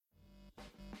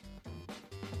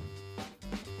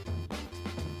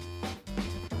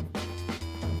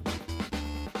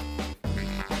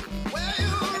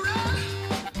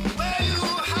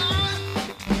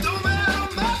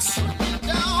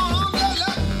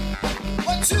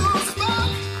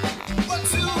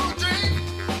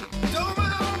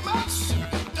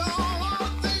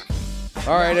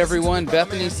All right, everyone.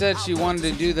 Bethany said she wanted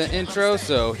to do the intro,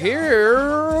 so here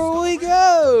we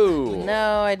go.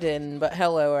 No, I didn't, but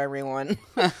hello, everyone.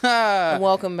 And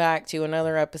welcome back to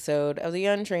another episode of The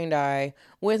Untrained Eye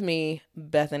with me,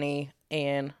 Bethany,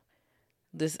 and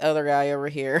this other guy over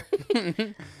here.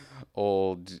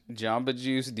 Old Jamba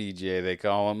Juice DJ, they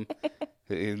call him.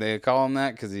 They call him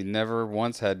that because he never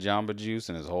once had Jamba Juice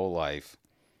in his whole life.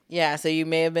 Yeah, so you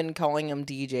may have been calling him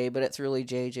DJ, but it's really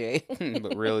JJ.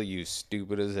 But really, you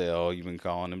stupid as hell, you've been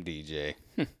calling him DJ.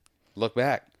 Look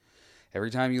back.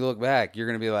 Every time you look back, you're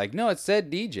going to be like, no, it said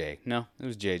DJ. No, it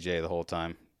was JJ the whole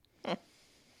time.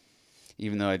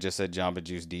 Even though I just said Jamba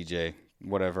Juice DJ,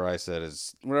 whatever I said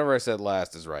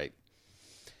last is right.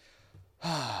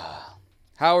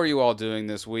 How are you all doing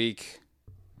this week?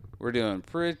 We're doing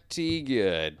pretty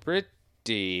good.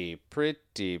 Pretty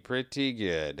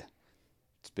good.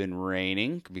 It's been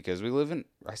raining because we live in...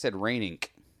 I said raining.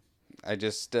 I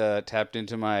just tapped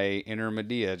into my inner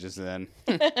Medea just then.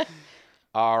 It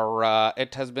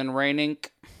has been raining.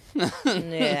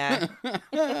 Yeah.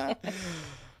 I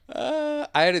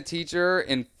had a teacher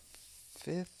in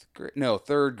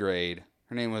third grade.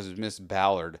 Her name was Miss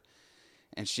Ballard.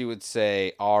 And she would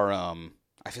say, I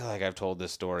feel like I've told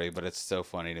this story, but it's so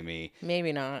funny to me.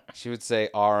 Maybe not. She would say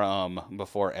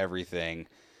before everything.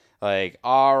 Like,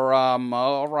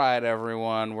 all right,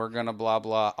 everyone, we're going to blah,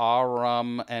 blah,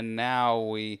 and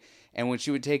now and when she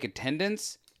would take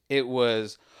attendance, it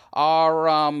was,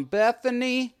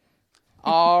 Bethany,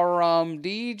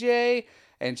 DJ,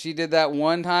 and she did that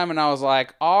one time, and I was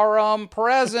like,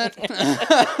 present,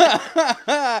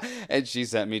 and she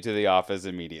sent me to the office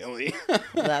immediately.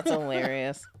 That's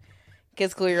hilarious.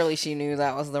 Because clearly she knew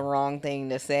that was the wrong thing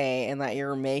to say, and that you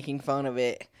were making fun of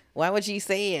it. Why would she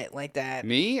say it like that?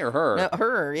 Me or her? No,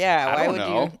 her, yeah. Why would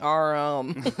you?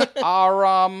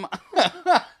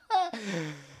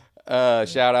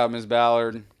 Shout out Ms.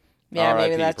 Ballard. Yeah,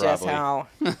 maybe RIP that's probably.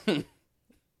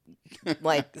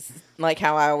 just how, like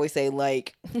how I always say,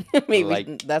 like. Maybe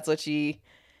like. That's what she,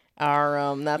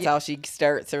 that's how she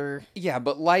starts her. Yeah,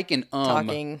 but like and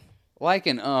talking. Like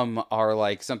and are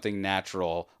like something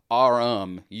natural.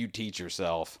 You teach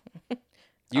yourself.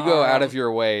 You go out of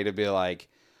your way to be like,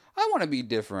 I want to be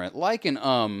different. Like and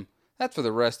that's for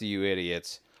the rest of you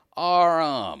idiots.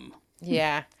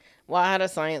 Yeah. Well, I had a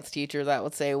science teacher that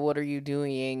would say, "What are you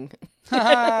doing?"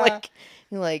 like,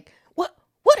 what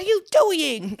are you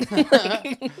doing?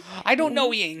 I don't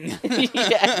knowing.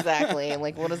 Yeah, exactly. And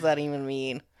like, what does that even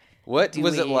mean? What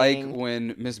was it like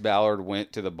when Miss Ballard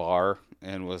went to the bar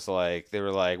and was like, they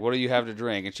were like, what do you have to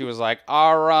drink? And she was like,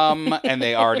 and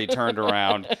they already turned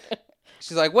around.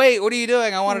 She's like, wait, what are you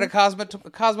doing? I wanted a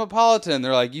Cosmopolitan.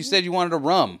 They're like, you said you wanted a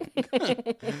rum.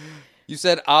 You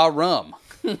said rum.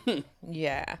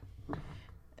 Yeah.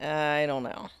 I don't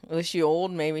know. Was she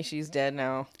old? Maybe she's dead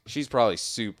now. She's probably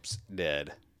soup's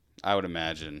dead, I would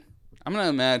imagine. I'm going to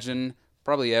imagine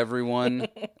probably everyone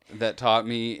that taught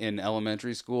me in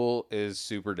elementary school is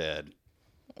super dead.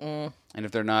 And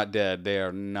if they're not dead, they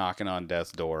are knocking on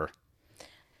death's door.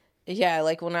 Yeah,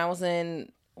 like when I was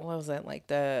in, what was that,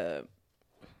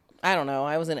 I don't know,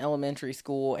 I was in elementary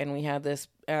school, and we had this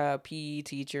PE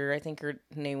teacher. I think her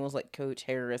name was like Coach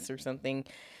Harris or something.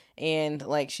 And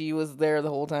like she was there the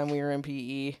whole time we were in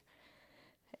PE.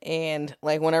 And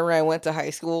like whenever I went to high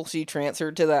school, she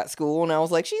transferred to that school, and I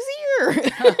was like, she's here.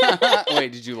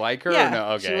 Wait, did you like her? Yeah, or no?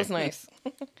 Okay. She was nice.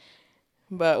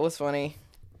 But it was funny.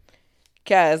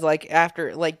 Because like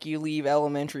after like you leave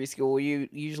elementary school, you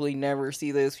usually never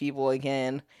see those people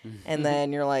again. And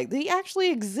then you're like, they actually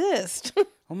exist.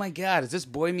 Oh my God, is this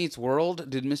Boy Meets World?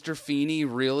 Did Mr. Feeney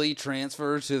really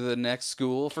transfer to the next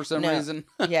school for some reason?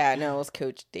 Yeah, no, it was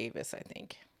Coach Davis, I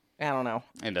think. I don't know.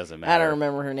 It doesn't matter. I don't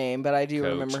remember her name, but I do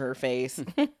remember her face.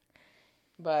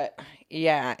 But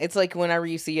yeah, it's like whenever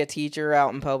you see a teacher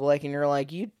out in public and you're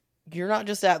like, you're not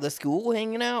just at the school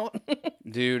hanging out.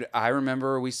 Dude, I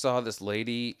remember we saw this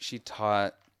lady, she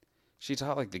taught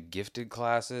like the gifted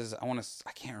classes. I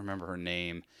can't remember her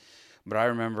name. But I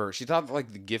remember she taught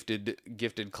like the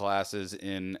gifted classes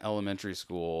in elementary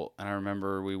school, and I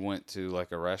remember we went to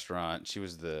like a restaurant. She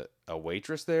was a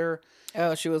waitress there.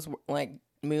 Oh, she was like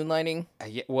moonlighting?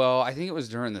 Yeah, well, I think it was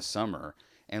during the summer,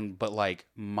 but like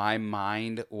my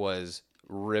mind was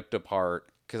ripped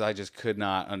apart because I just could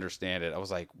not understand it. I was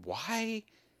like, why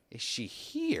is she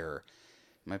here?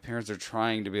 My parents are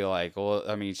trying to be like, well,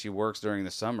 I mean, she works during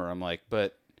the summer. I'm like,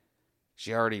 but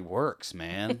she already works,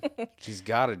 man. She's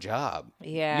got a job.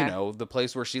 Yeah. You know, the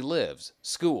place where she lives.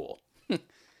 School.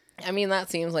 I mean,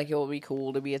 that seems like it would be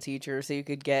cool to be a teacher so you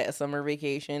could get a summer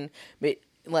vacation. But,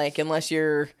 like, unless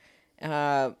you're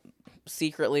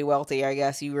secretly wealthy, I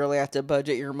guess you really have to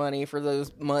budget your money for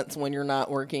those months when you're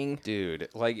not working. Dude,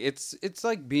 like it's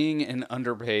like being an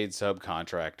underpaid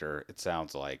subcontractor. It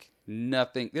sounds like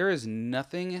nothing. There is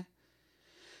nothing.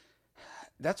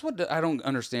 That's what I don't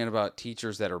understand about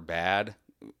teachers that are bad,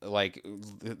 like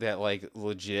that like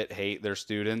legit hate their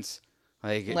students.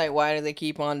 Like Like, why do they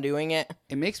keep on doing it?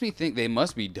 it makes me think they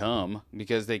must be dumb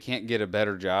because they can't get a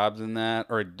better job than that,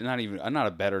 or not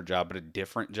a better job, but a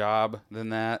different job than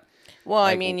that. Well,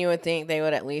 I Like, mean, you would think they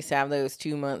would at least have those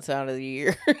 2 months out of the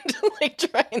year to like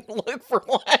try and look for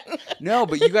one. no,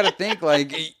 but you got to think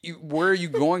like, where are you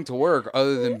going to work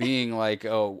other than being like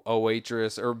a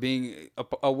waitress or being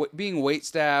being wait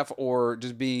staff or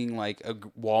just being like a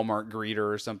Walmart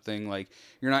greeter or something? Like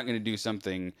you're not going to do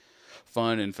something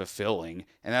fun and fulfilling,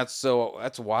 and that's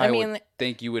why I would mean,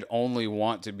 think you would only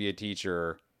want to be a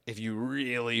teacher if you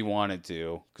really wanted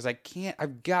to. Because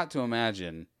I've got to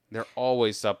imagine they're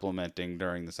always supplementing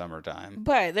during the summertime.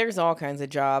 but there's all kinds of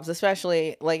jobs,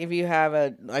 especially like if you have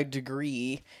a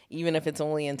degree, even if it's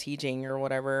only in teaching or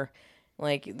whatever.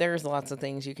 Like, there's lots of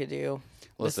things you could do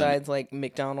besides like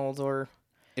McDonald's or.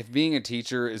 If being a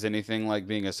teacher is anything like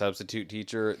being a substitute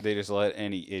teacher, they just let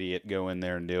any idiot go in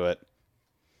there and do it.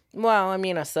 Well, I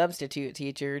mean, a substitute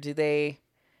teacher, do they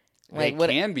like They what?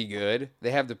 can be good.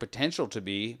 They have the potential to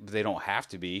be, but they don't have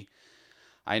to be.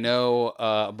 I know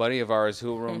a buddy of ours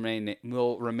who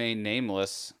will remain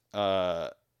nameless. I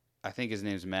think his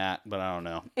name's Matt, but I don't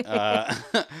know.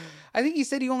 I think he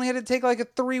said he only had to take like a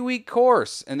 3-week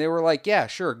course, and they were like, "Yeah,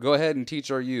 sure, go ahead and teach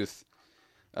our youth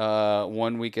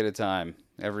 1 week at a time,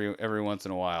 every once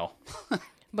in a while."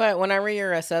 But whenever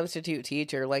you're a substitute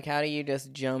teacher, like, how do you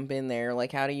just jump in there?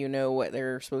 Like, how do you know what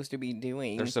they're supposed to be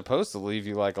doing? They're supposed to leave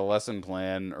you like a lesson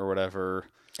plan or whatever.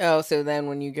 Oh, so then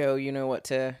when you go, you know what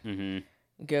to Mm-hmm.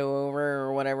 go over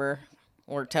or whatever,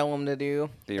 or tell them to do,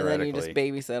 and then you just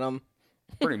babysit them.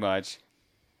 Pretty much.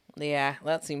 Yeah,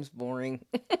 that seems boring.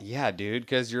 Yeah, dude,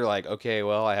 because you're like, okay,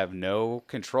 well, I have no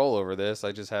control over this.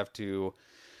 I just have to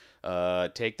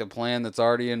take the plan that's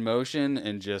already in motion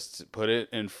and just put it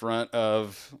in front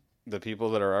of the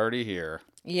people that are already here.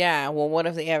 Yeah, well, what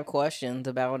if they have questions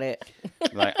about it?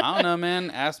 Like, I don't know, man.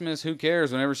 Ask Miss Who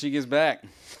Cares whenever she gets back.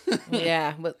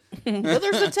 Yeah, but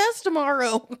there's a test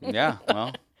tomorrow. Yeah,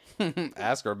 well,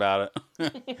 ask her about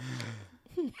it.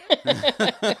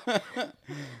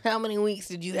 How many weeks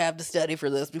did you have to study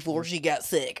for this before she got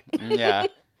sick? Yeah.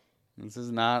 This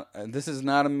is not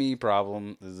a me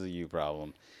problem. This is a you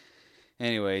problem.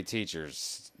 Anyway,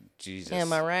 teachers. Jesus.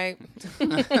 Am I right?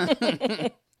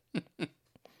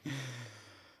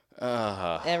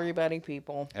 Everybody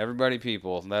people. Everybody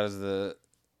people.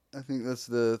 I think that's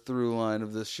the through line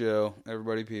of this show.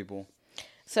 Everybody people.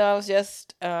 So I was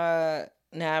just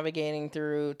navigating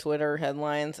through Twitter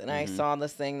headlines, and I saw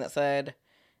this thing that said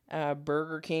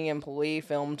Burger King employee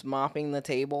filmed mopping the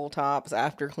tabletops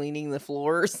after cleaning the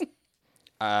floors.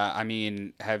 I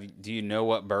mean, do you know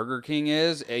what Burger King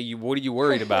is? What are you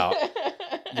worried about?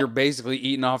 You're basically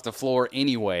eating off the floor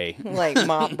anyway. Like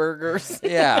mop burgers.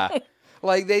 Yeah.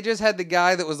 Like, they just had the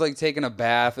guy that was, like, taking a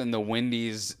bath in the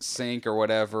Wendy's sink or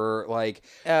whatever. Like,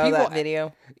 that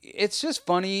video. It's just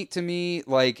funny to me.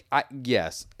 Like,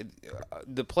 yes,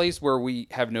 the place where we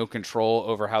have no control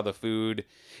over how the food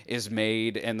is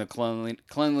made and the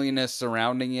cleanliness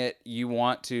surrounding it, you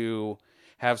want to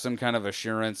have some kind of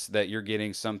assurance that you're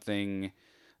getting something,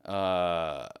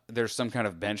 there's some kind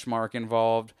of benchmark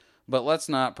involved. But let's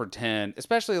not pretend,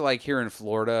 especially, like, here in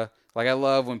Florida. Like, I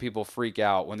love when people freak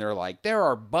out when they're like, there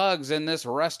are bugs in this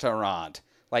restaurant.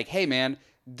 Like, hey, man,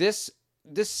 this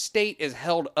state is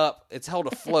held up. It's held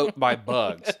afloat by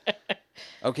bugs.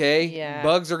 Okay? Yeah.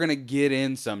 Bugs are going to get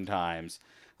in sometimes.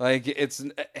 Like, it's...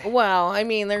 Well, I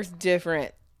mean, there's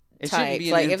different It types. shouldn't be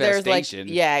an Like, if there's, like, infestation.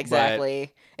 yeah,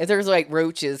 exactly. If there's, like,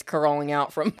 roaches crawling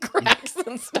out from cracks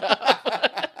and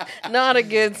stuff. Not a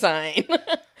good sign.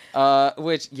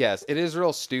 Which, yes, it is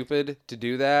real stupid to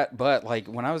do that, but, like,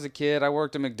 when I was a kid, I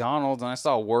worked at McDonald's, and I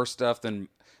saw worse stuff than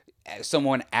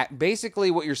someone...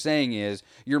 Basically, what you're saying is,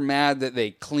 you're mad that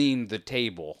they cleaned the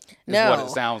table, is what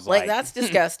it sounds like. Like, that's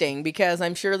disgusting, because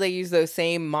I'm sure they use those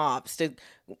same mops to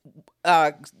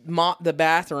mop the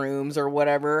bathrooms or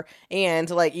whatever, and,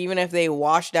 like, even if they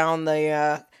wash down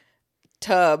the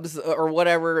tubs or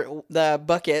whatever, the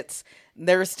buckets...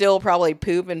 There's still probably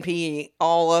poop and pee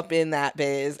all up in that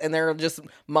biz, and they're just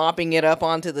mopping it up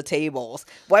onto the tables.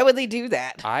 Why would they do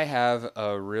that? I have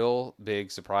a real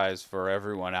big surprise for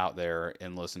everyone out there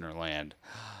in listener land.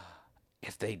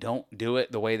 If they don't do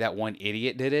it the way that one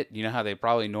idiot did it, you know how they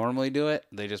probably normally do it?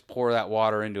 They just pour that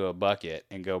water into a bucket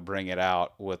and go bring it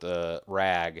out with a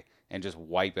rag and just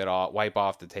wipe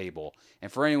off the table.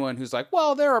 And for anyone who's like,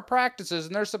 well, there are practices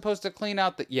and they're supposed to clean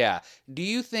out yeah. Do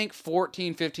you think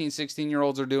 14, 15,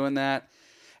 16-year-olds are doing that?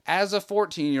 As a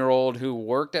 14-year-old who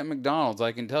worked at McDonald's,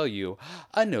 I can tell you,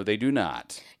 no, they do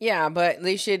not. Yeah, but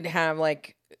they should have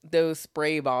like those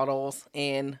spray bottles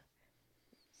and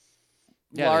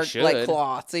large like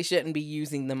cloths. They shouldn't be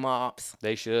using the mops.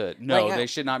 They should. No, they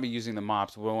should not be using the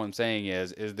mops. What I'm saying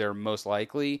is they're most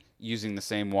likely using the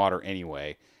same water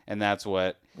anyway. And that's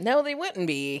what... No, they wouldn't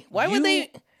be. Why would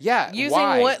they... Yeah, using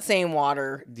why? What same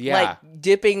water? Yeah. Like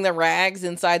dipping the rags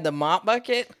inside the mop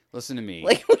bucket? Listen to me.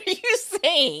 Like, what are you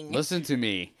saying? Listen to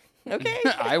me. Okay.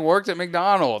 I worked at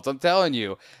McDonald's. I'm telling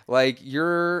you. Like,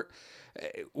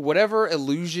 whatever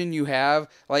illusion you have,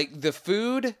 like, the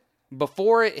food,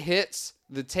 before it hits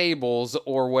the tables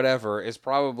or whatever, is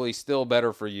probably still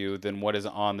better for you than what is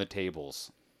on the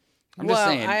tables. I'm just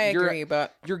saying. I agree,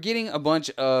 but you're getting a bunch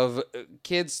of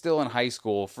kids still in high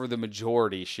school. For the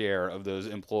majority share of those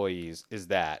employees is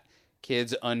that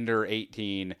kids under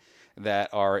 18 that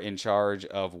are in charge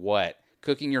of what?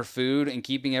 Cooking your food and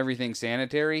keeping everything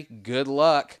sanitary? Good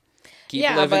luck.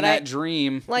 Keep living that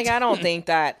dream. Like, I don't think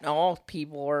that all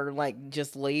people are, like,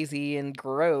 just lazy and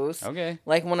gross. Okay.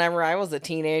 Like, whenever I was a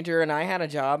teenager and I had a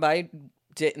job, I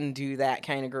didn't do that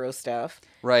kind of gross stuff.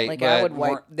 Right. Like, I would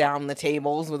wipe down the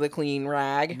tables with a clean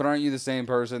rag. But aren't you the same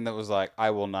person that was like,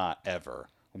 I will not ever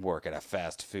work at a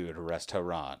fast food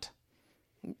restaurant?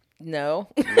 No.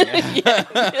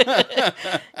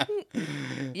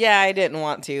 Yeah, I didn't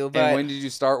want to. But and when did you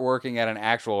start working at an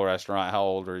actual restaurant? How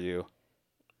old are you?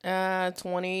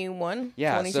 21.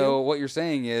 Yeah. 22. So what you're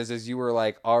saying is you were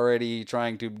like already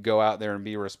trying to go out there and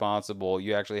be responsible.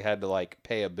 You actually had to like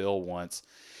pay a bill once.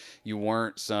 You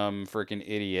weren't some freaking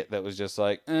idiot that was just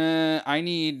like, I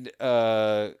need,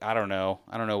 I don't know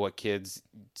what kids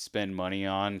spend money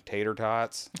on. Tater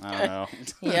tots. I don't know.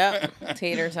 Yep.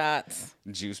 Tater tots.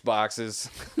 Juice boxes.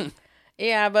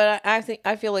 Yeah, but I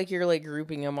feel like you're like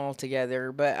grouping them all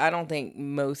together, but I don't think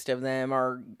most of them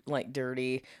are like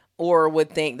dirty or would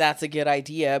think that's a good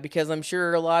idea, because I'm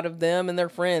sure a lot of them and their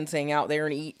friends hang out there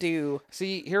and eat too.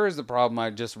 See, here is the problem I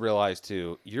just realized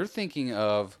too. You're thinking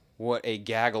of what a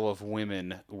gaggle of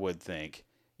women would think.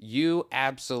 You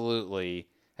absolutely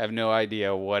have no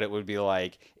idea what it would be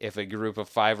like if a group of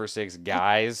 5 or 6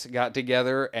 guys got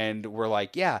together and were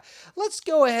like, yeah, let's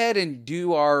go ahead and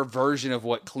do our version of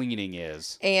what cleaning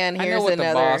is. And here's I know what another,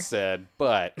 the boss said,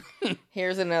 but...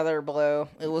 Here's another blow.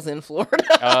 It was in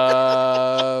Florida.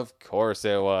 Of course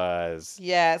it was.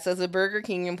 Yeah, it says a Burger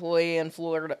King employee in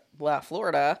Florida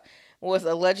was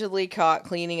allegedly caught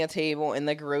cleaning a table in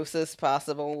the grossest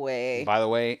possible way. By the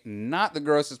way, not the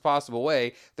grossest possible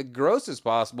way. The grossest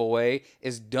possible way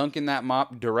is dunking that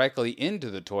mop directly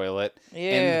into the toilet and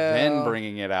then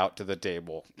bringing it out to the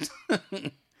table.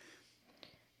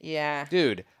 Yeah.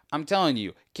 Dude, I'm telling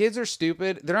you, kids are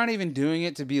stupid. They're not even doing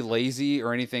it to be lazy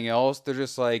or anything else. They're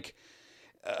just like...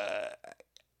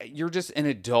 you're just an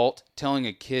adult telling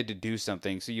a kid to do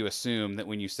something, so you assume that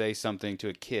when you say something to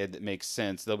a kid that makes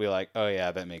sense, they'll be like, oh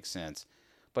yeah, that makes sense.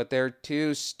 But they're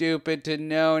too stupid to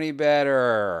know any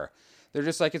better. They're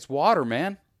just like, it's water,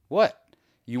 man. What?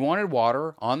 You wanted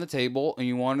water on the table, and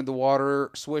you wanted the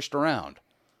water swished around.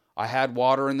 I had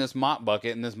water in this mop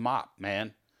bucket and this mop,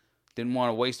 man. Didn't want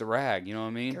to waste a rag, you know what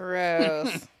I mean?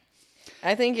 Gross.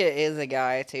 I think it is a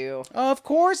guy, too. Of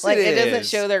course like, it is. It doesn't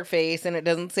show their face, and it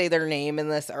doesn't say their name in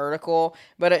this article,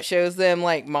 but it shows them,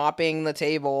 like, mopping the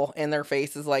table, and their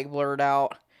face is, like, blurred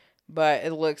out. But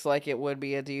it looks like it would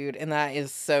be a dude, and that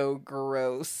is so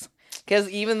gross. Because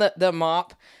even the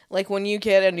mop, like, when you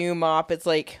get a new mop, it's,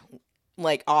 like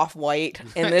off-white,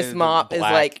 and this mop is,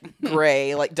 like,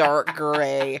 gray, like, dark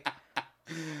gray.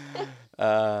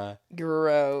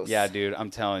 Gross. Yeah, dude, I'm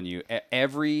telling you,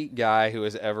 every guy who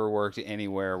has ever worked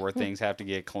anywhere where things have to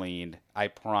get cleaned, I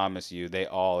promise you, they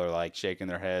all are like shaking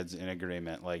their heads in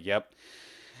agreement. Like, yep,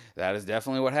 that is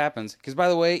definitely what happens. Because, by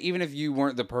the way, even if you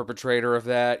weren't the perpetrator of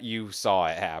that, you saw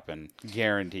it happen.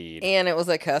 Guaranteed. And it was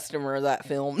a customer that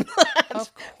filmed that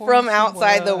from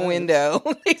outside the window.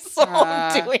 They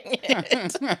saw him doing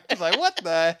it. It's like, what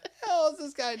the hell is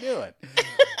this guy doing?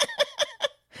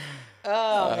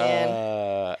 Oh,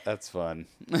 man. That's fun.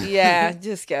 Yeah,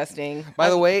 disgusting.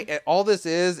 By the way, all this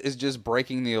is just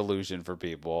breaking the illusion for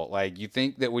people. Like, you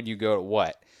think that when you go to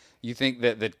what? You think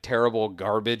that the terrible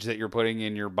garbage that you're putting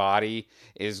in your body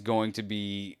is going to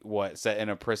be, set in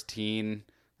a pristine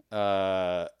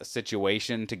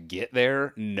situation to get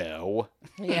there? No.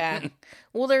 Yeah.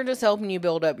 Well, they're just helping you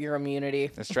build up your immunity.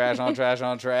 It's trash on trash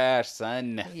on trash,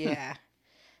 son. Yeah.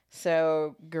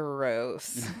 So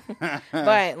gross.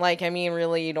 But, like, I mean,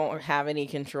 really, you don't have any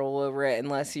control over it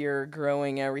unless you're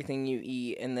growing everything you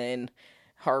eat and then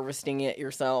harvesting it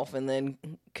yourself and then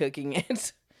cooking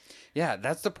it. Yeah,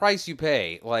 that's the price you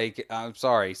pay. Like, I'm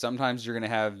sorry, sometimes you're going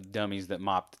to have dummies that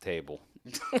mop the table.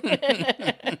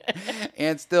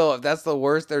 And still, if that's the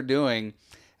worst they're doing,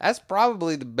 that's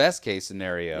probably the best case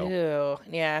scenario. Ew.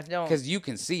 Yeah, don't. Because you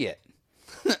can see it.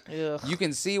 Ugh. You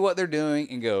can see what they're doing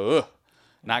and go, ugh,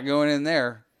 not going in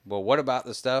there. Well, what about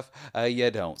the stuff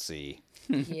you don't see?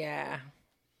 Yeah.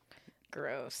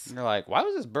 Gross. And you're like, why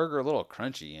was this burger a little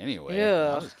crunchy anyway? Ew.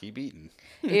 I'll just keep eating.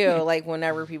 Ew, like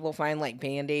whenever people find like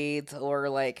Band-Aids or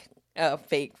like a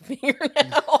fake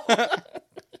fingernail.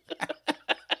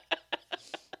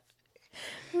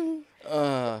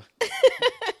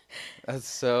 That's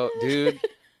so, dude,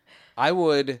 I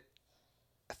would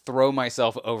throw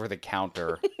myself over the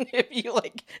counter. If you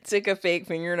like took a fake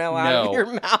fingernail out No. of your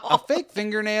A mouth. fake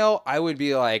fingernail, I would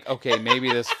be like, okay,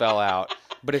 maybe this fell out.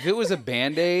 But if it was a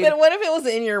Band-Aid, But what if it was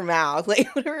in your mouth? Like,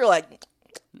 what if you're like,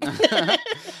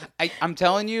 I'm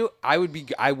telling you, I would be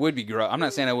gross. I'm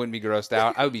not saying I wouldn't be grossed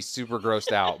out. I would be super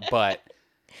grossed out. But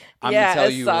I'm Yeah, gonna tell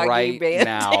a you soggy right Band-Aid.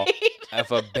 now,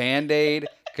 if a Band-Aid,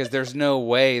 because there's no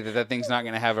way that thing's not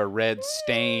gonna have a red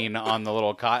stain on the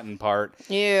little cotton part.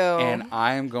 ew. And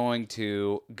I'm going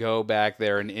to go back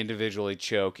there and individually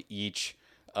choke each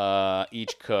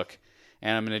cook.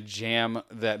 And I'm going to jam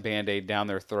that Band-Aid down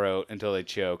their throat until they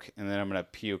choke. And then I'm going to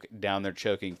puke down their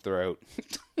choking throat.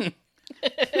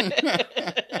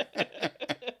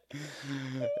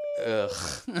 Ugh.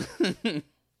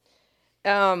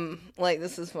 Like,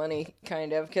 this is funny,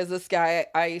 kind of, because this guy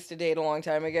I used to date a long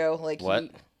time ago, like, What?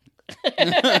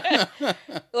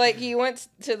 like, he went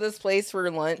to this place for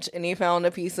lunch, and he found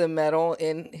a piece of metal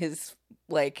in his,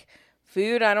 like,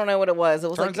 food. I don't know what it was. It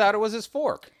was Turns like, out it was his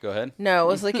fork. Go ahead. no, it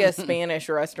was like a Spanish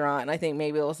restaurant, and I think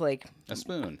maybe it was like, A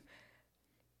spoon.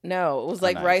 no, it was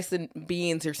like knife. rice and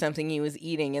beans or something he was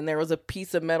eating, and there was a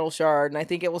piece of metal shard, and I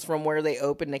think it was from where they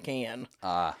opened a can.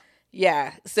 Ah.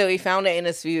 Yeah, so he found it in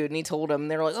his food, and he told them,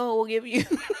 they're like, "Oh, we'll give you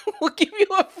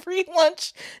a free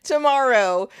lunch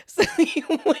tomorrow." So he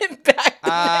went back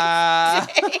the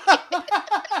next day, and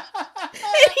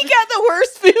he got the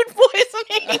worst food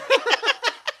poisoning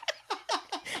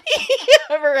he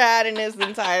ever had in his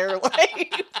entire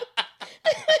life.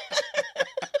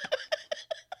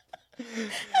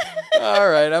 All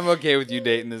right, I'm okay with you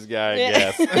dating this guy, I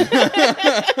guess.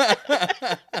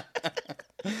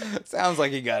 Sounds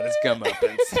like he got his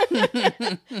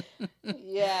comeuppance.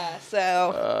 Yeah,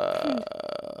 so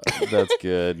That's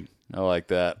good. I like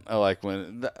that. I like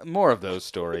when more of those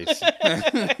stories.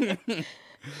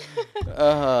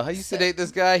 I used to date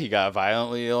this guy. He got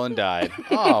violently ill and died.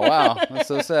 Oh, wow. That's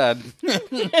so sad.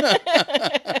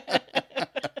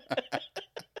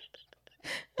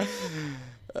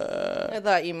 I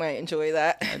thought you might enjoy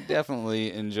that. I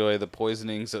definitely enjoy the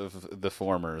poisonings of the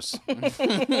formers.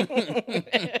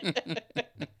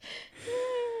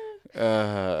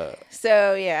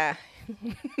 So yeah,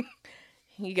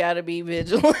 you got to be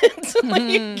vigilant when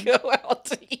you go out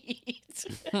to eat.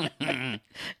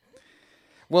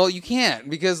 Well, you can't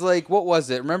because, like, what was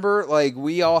it? Remember, like,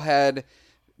 we all had,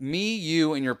 me,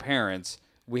 you, and your parents,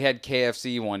 we had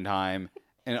KFC one time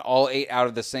and all ate out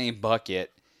of the same bucket,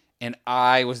 and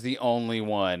I was the only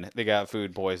one that got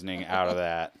food poisoning out of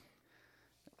that.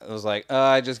 It was like,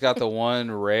 I just got the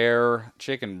one rare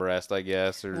chicken breast, I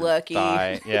guess, or Lucky.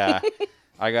 thigh. Yeah.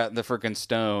 I got the freaking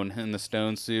stone in the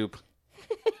stone soup.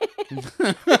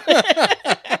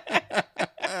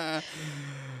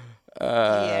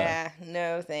 Yeah,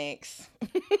 no thanks.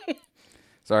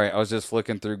 Sorry, I was just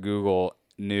flicking through Google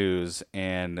News,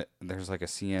 and there's like a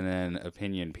CNN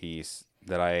opinion piece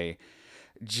that I,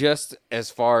 just as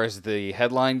far as the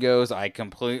headline goes, I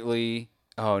completely.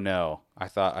 Oh no, I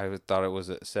thought it was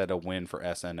it said a win for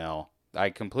SNL. I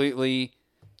completely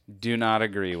do not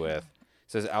agree with.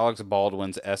 It says Alex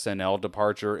Baldwin's SNL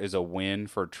departure is a win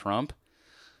for Trump.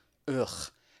 Ugh.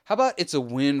 How about it's a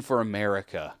win for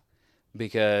America?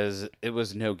 Because it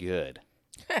was no good.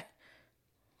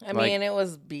 I Like- mean, it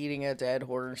was beating a dead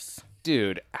horse.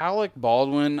 Dude, Alec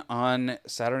Baldwin on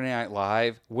Saturday Night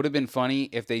Live would have been funny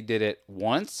if they did it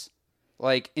once,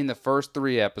 like in the first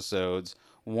 3 episodes,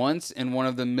 once in one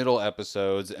of the middle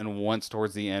episodes, and once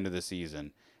towards the end of the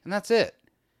season. And that's it.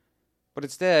 But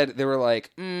instead, they were like,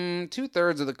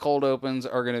 2/3 of the cold opens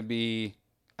are going to be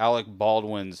Alec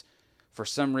Baldwin's, for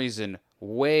some reason,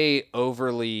 way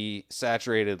overly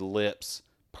saturated lips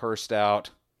pursed out.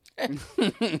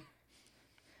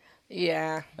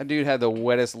 Yeah. That dude had the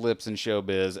wettest lips in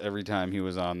showbiz every time he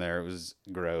was on there. It was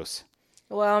gross.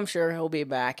 Well, I'm sure he'll be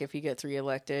back if he gets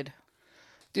reelected.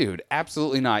 Dude,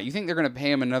 absolutely not. You think they're going to pay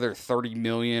him another $30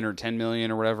 million or $10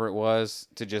 million or whatever it was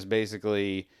to just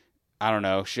basically, I don't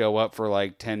know, show up for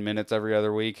like 10 minutes every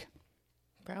other week?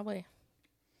 Probably.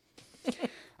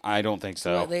 I don't think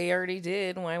so. What they already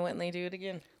did. Why wouldn't they do it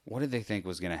again? What did they think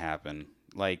was going to happen?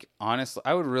 Like, honestly,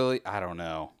 I don't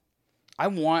know. I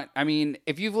mean,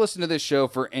 if you've listened to this show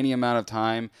for any amount of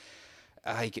time,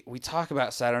 we talk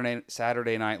about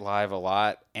Saturday Night Live a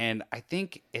lot, and I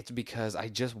think it's because I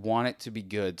just want it to be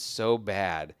good so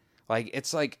bad. Like,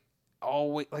 it's like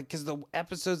always, like, because the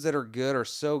episodes that are good are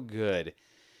so good,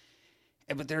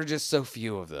 but there are just so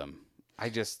few of them.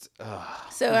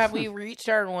 So have we reached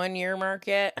our 1 year mark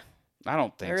yet? I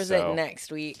don't think so. Or is it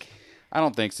next week? I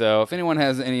don't think so. If anyone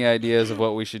has any ideas of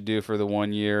what we should do for the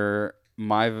 1 year,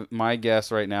 my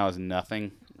guess right now is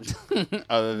nothing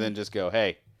other than just go,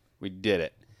 hey, we did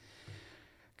it.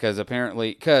 Because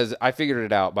I figured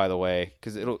it out, by the way,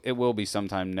 because it will be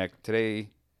sometime today.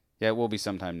 Yeah, it will be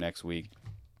sometime next week.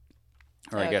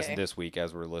 Or I guess this week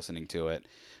as we're listening to it.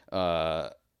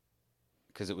 Because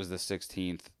it was the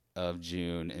 16th of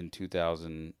June in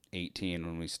 2018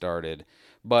 when we started.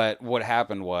 But what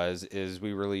happened is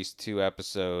we released 2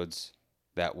 episodes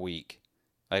that week,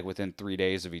 like within 3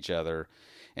 days of each other.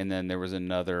 And then there was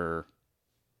another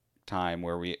time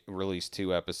where we released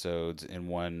 2 episodes in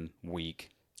 1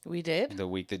 week. We did? The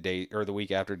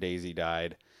week after Daisy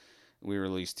died, we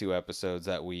released 2 episodes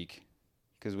that week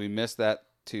because we missed that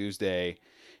Tuesday,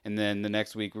 and then the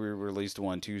next week we released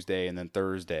one Tuesday and then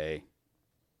Thursday.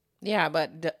 Yeah,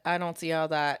 but I don't see how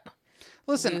that.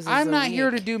 Listen, I'm not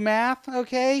here to do math,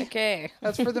 okay? Okay.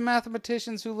 That's for the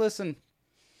mathematicians who listen.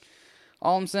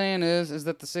 All I'm saying is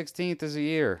that the 16th is a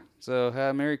year. So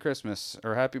Merry Christmas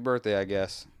or Happy Birthday, I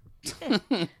guess.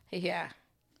 Yeah.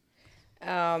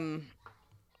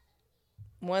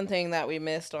 One thing that we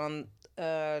missed on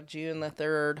June the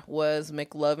 3rd was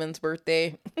McLovin's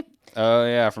birthday. Oh,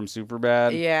 yeah, from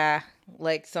Superbad. Yeah.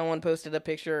 Like someone posted a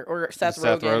picture, or Seth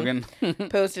Rogen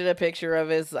posted a picture of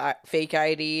his fake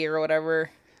ID or whatever.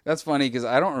 That's funny because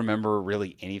I don't remember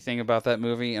really anything about that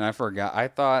movie, and I forgot. I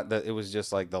thought that it was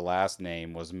just like the last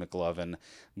name was McLovin,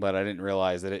 but I didn't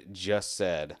realize that it just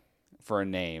said, for a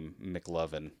name,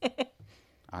 McLovin.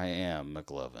 I am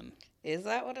McLovin. Is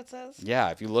that what it says? Yeah,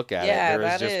 if you look at it, there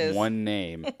is just one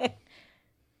name.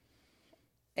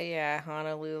 Yeah,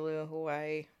 Honolulu,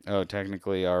 Hawaii. Oh,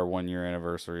 technically our 1 year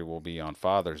anniversary will be on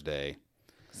Father's Day.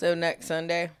 So next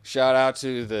Sunday. Shout out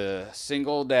to the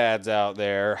single dads out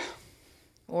there.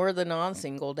 Or the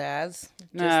non-single dads.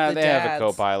 Nah, they have a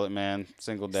co-pilot, man.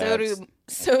 Single dads.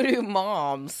 So do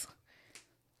moms.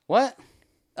 What?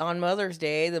 On Mother's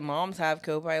Day, the moms have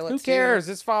co-pilots. Who cares?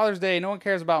 It's Father's Day. No one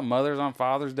cares about mothers on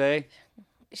Father's Day.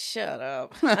 Shut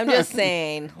up. I'm just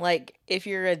saying, like, if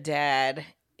you're a dad,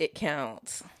 it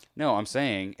counts. No, I'm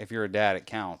saying if you're a dad, it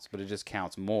counts, but it just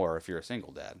counts more if you're a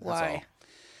single dad. That's Why?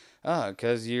 all.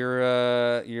 Because you're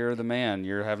the man.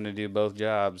 You're having to do both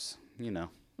jobs. You know.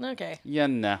 Okay. Yeah,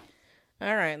 no.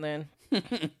 All right, then.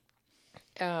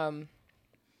 There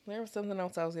was something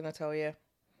else I was going to tell you.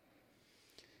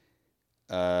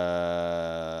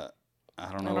 I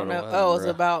don't know. Oh, it was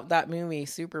about that movie,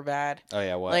 Superbad. Oh,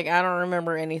 yeah, what? Like, I don't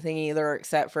remember anything either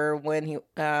except for when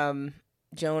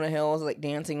Jonah Hill was, like,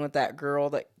 dancing with that girl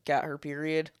that got her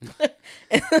period.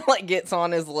 And, like, gets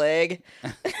on his leg.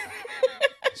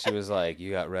 She was like, you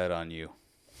got red on you.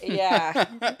 Yeah.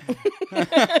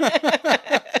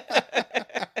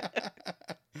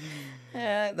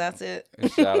 That's it.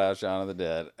 Shout out Shaun of the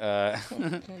Dead.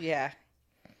 Yeah.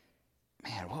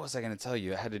 Man, what was I going to tell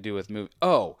you? It had to do with movie.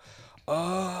 Oh.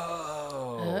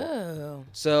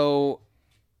 So,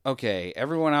 okay,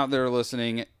 everyone out there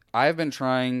listening, I've been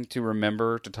trying to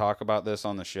remember to talk about this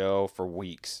on the show for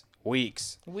weeks.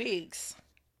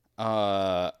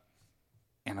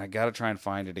 And I got to try and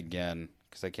find it again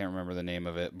because I can't remember the name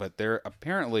of it. But there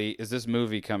apparently is this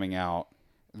movie coming out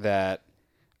that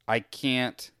I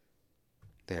can't.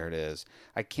 There it is.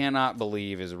 I cannot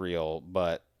believe is real,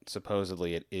 but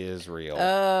supposedly it is real.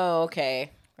 Oh,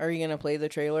 okay. Are you going to play the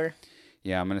trailer?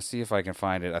 Yeah, I'm going to see if I can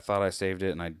find it. I thought I saved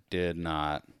it and I did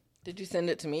not. Did you send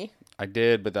it to me? I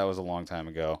did, but that was a long time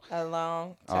ago. A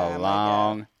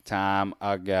long time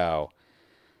ago.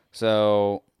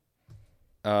 So,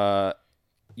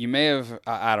 you may have,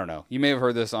 I don't know, you may have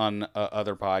heard this on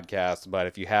other podcasts, but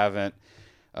if you haven't,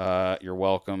 you're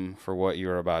welcome for what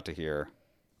you're about to hear.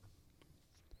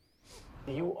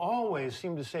 You always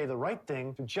seem to say the right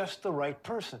thing to just the right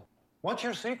person. What's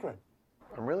your secret?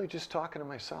 I'm really just talking to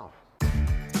myself.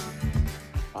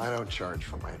 I don't charge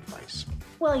for my advice.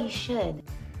 Well, you should,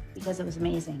 because it was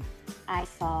amazing. I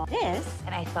saw this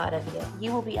and I thought of you.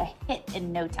 You will be a hit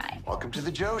in no time. Welcome to the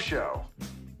Joe Show.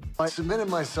 I submitted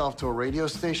myself to a radio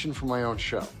station for my own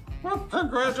show. Well,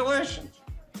 congratulations.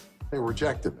 They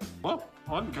rejected me. Well,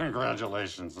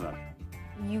 congratulations then.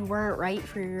 You weren't right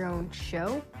for your own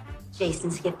show?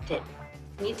 Jason's gifted.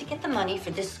 We need to get the money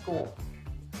for this school.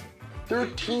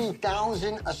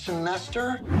 $13,000 a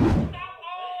semester?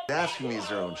 That's who needs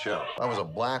their own show. If I was a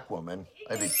black woman,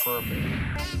 I'd be perfect.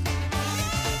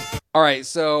 All right,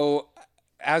 so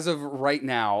as of right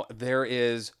now,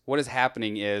 what is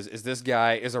happening is this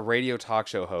guy is a radio talk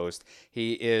show host.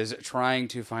 He is trying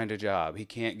to find a job. He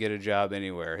can't get a job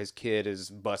anywhere. His kid is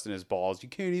busting his balls. You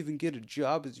can't even get a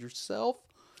job as yourself?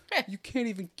 You can't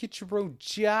even get your own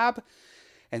job?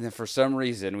 And then for some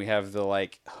reason, we have the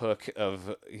hook of,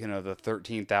 the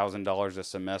 $13,000 a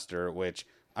semester, which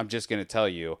I'm just going to tell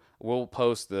you, we'll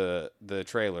post the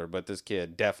trailer, but this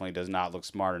kid definitely does not look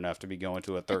smart enough to be going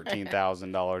to a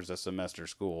 $13,000 a semester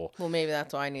school. Well, maybe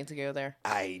that's why I need to go there.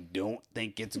 I don't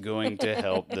think it's going to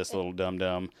help this little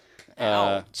dum-dum.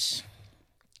 Ouch.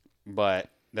 But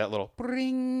that little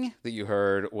ring that you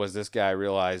heard was this guy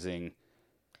realizing,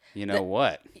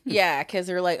 what? Yeah, because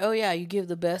they're like, oh, yeah, you give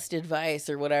the best advice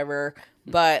or whatever.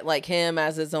 But him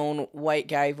as his own white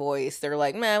guy voice, they're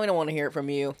like, man, we don't want to hear it from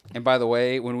you. And by the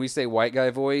way, when we say white guy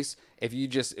voice, if we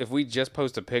just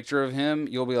post a picture of him,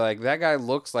 you'll be like, that guy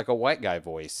looks like a white guy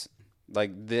voice.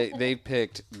 They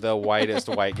picked the whitest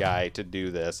white guy to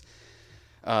do this.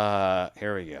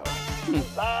 Here we go.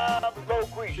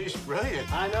 She's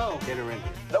brilliant. I know. Get her in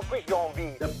here. LoQuisha gonna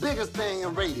be The biggest thing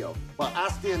in radio, but I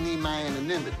still need my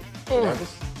anonymity.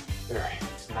 Nervous? Very.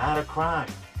 It's not a crime.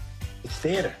 It's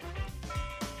theater.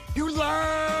 You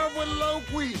live with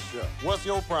LoQuisha. What's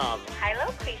your problem? Hi,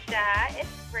 LoQuisha. It's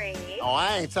free. Oh,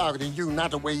 I ain't talking to you,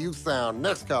 not the way you sound.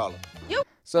 Next caller.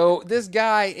 So this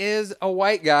guy is a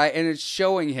white guy, and it's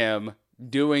showing him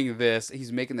doing this.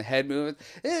 He's making the head movement.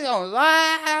 It's on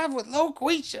Live with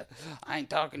LoQuisha. I ain't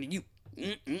talking to you.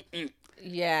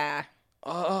 Yeah.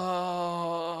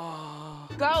 Oh.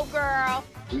 Go, girl.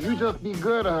 You just be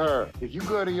good to her. If you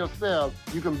good to yourself,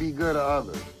 you can be good to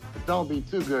others. But don't be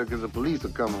too good because the police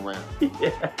will come around.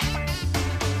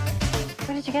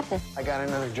 Where did you get this? I got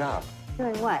another job.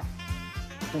 Doing what?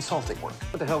 Consulting work.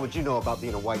 What the hell would you know about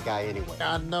being a white guy anyway?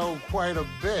 I know quite a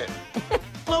bit.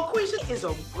 LoQuisha is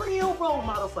a real role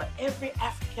model for every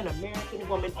African-American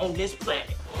woman on this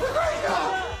planet.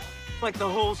 Like the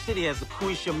whole city has a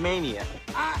Quisha mania.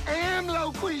 I am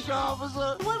LoQuisha,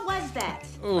 officer. What was that?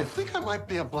 I think I might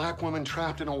be a black woman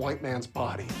trapped in a white man's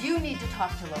body. You need to talk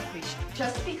to LoQuisha.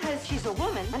 Just because she's a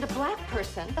woman and a black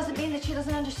person doesn't mean that she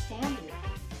doesn't understand you.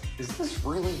 Is this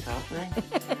really happening?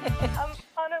 I'm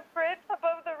on a bridge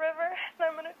above the river, and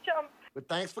I'm gonna jump. But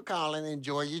thanks for calling.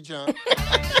 Enjoy your jump.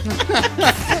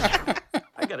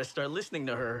 I gotta start listening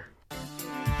to her.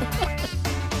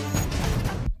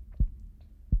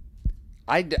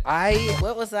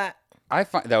 What was that? I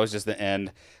find that was just the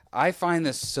end. I find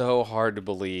this so hard to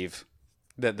believe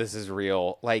that this is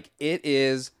real. It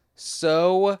is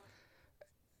so.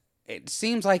 It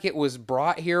seems like it was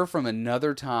brought here from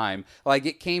another time.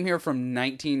 It came here from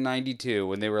 1992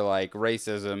 when they were like,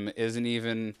 racism isn't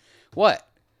even what.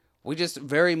 We just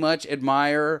very much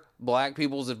admire black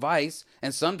people's advice,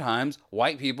 and sometimes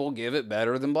white people give it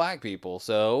better than black people.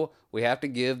 So we have to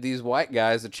give these white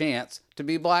guys a chance to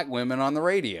be black women on the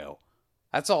radio.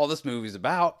 That's all this movie's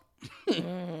about.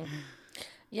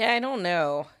 Yeah, I don't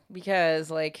know.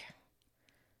 Because,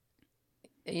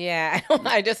 yeah,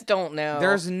 I just don't know.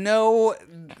 There's no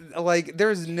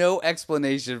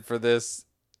explanation for this,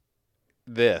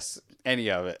 any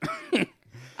of it.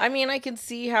 I mean, I can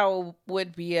see how it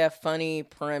would be a funny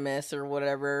premise or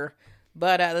whatever,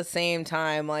 but at the same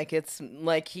time, it's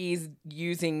like he's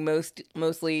using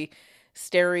mostly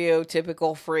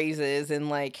stereotypical phrases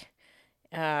and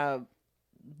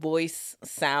voice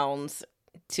sounds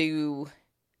to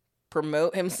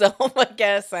promote himself, I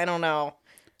guess. I don't know.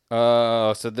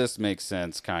 So this makes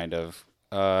sense, kind of,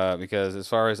 because as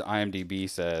far as IMDb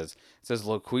says, it says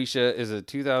LoQuisha is a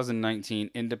 2019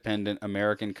 independent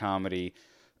American comedy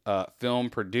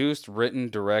film produced, written,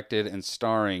 directed, and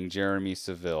starring Jeremy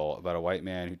Seville about a white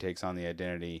man who takes on the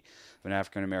identity of an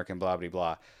African-American, blah, blah,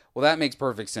 blah. Well, that makes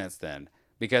perfect sense then,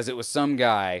 because it was some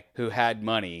guy who had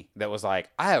money that was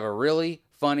like, I have a really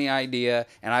funny idea,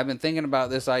 and I've been thinking about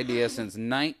this idea since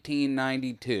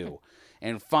 1992.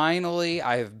 And finally,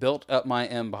 I have built up my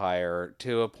empire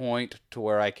to a point to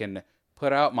where I can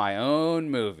put out my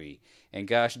own movie. And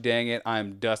gosh dang it,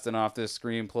 I'm dusting off this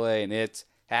screenplay, and it's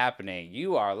happening.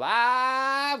 You are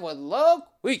live with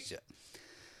LoQuisha.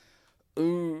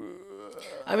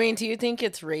 I mean, do you think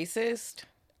it's racist?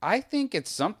 I think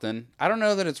it's something. I don't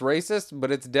know that it's racist,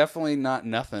 but it's definitely not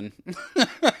nothing.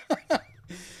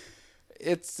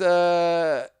 It's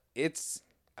okay,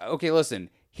 listen.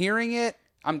 Hearing it,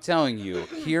 I'm telling you,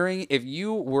 if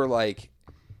you were like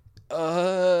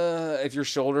if your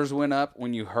shoulders went up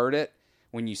when you heard it,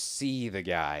 when you see the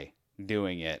guy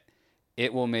doing it,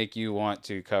 it will make you want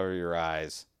to cover your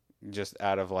eyes just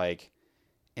out of like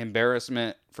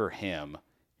embarrassment for him.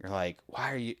 You're like,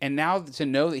 why are you? And now to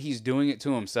know that he's doing it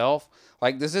to himself,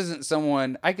 like this isn't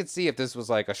someone I could see if this was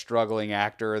like a struggling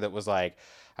actor that was like,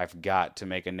 I've got to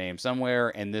make a name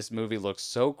somewhere, and this movie looks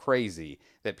so crazy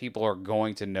that people are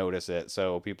going to notice it,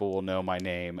 so people will know my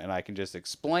name, and I can just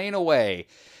explain away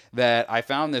that I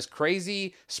found this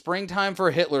crazy Springtime for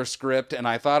Hitler script, and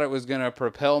I thought it was going to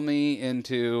propel me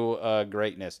into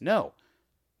greatness. No.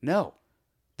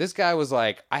 This guy was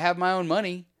like, I have my own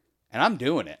money, and I'm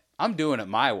doing it. I'm doing it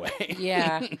my way.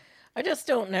 Yeah. I just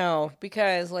don't know,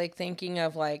 because like thinking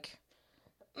of like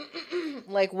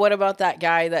what about that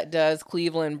guy that does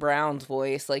Cleveland Brown's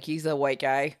voice? Like he's a white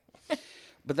guy.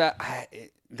 But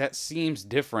that seems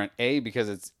different, because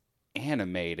it's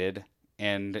animated,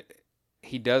 and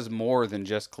he does more than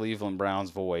just Cleveland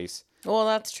Brown's voice. Well,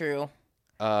 that's true.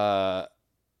 I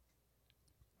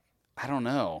don't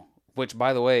know. Which,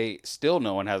 by the way, still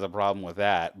no one has a problem with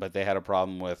that, but they had a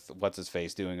problem with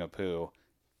what's-his-face doing Apu.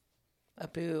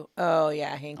 Apu. Oh,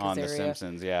 yeah, Hank Azaria. On The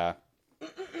Simpsons, yeah.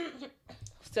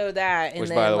 So that, and which,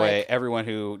 then, by the way, everyone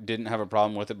who didn't have a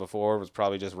problem with it before was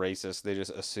probably just racist. They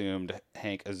just assumed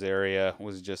Hank Azaria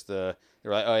was just they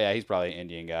were like, oh yeah, he's probably an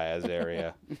Indian guy,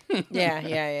 Azaria.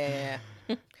 Yeah.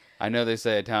 I know they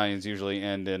say Italians usually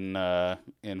end in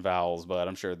vowels, but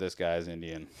I'm sure this guy's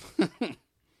Indian.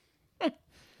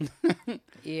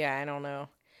 Yeah, I don't know.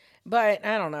 But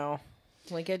I don't know.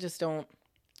 Like, I just don't.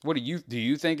 What do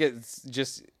you think it's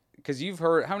just because you've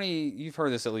heard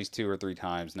this at least 2 or 3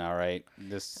 times now, right?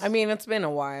 I mean, it's been a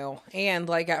while. And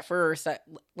like at first, I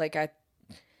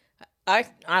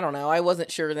don't know. I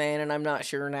wasn't sure then, and I'm not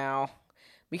sure now.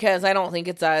 Because I don't think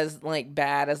it's as like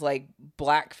bad as like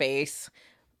blackface.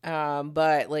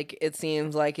 But like it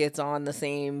seems like it's on the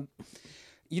same.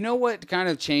 You know what kind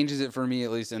of changes it for me,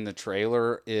 at least in the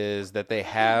trailer, is that they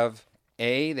have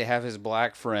his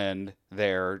black friend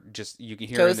there. Just you can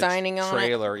hear co-signing in the on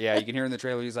trailer. it. Yeah, you can hear in the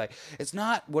trailer. He's like, "It's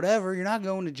not whatever. You're not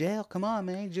going to jail. Come on,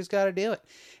 man. You just got to do it."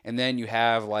 And then you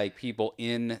have like people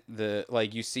in the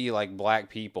you see like black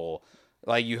people.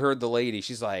 Like you heard the lady.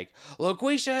 She's like,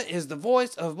 "LaQuisha is the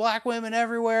voice of black women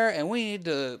everywhere, and we need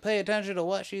to pay attention to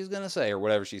what she's gonna say," or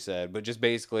whatever she said. But just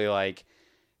basically like.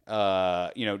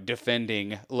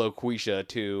 Defending LaQuisha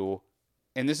to,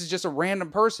 and this is just a random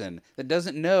person that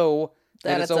doesn't know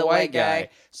that it's a white guy.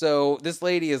 So this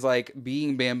lady is like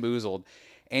being bamboozled,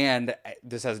 and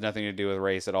this has nothing to do with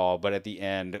race at all. But at the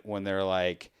end, when they're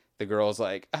like, the girl's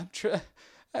like, I'm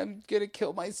gonna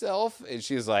kill myself, and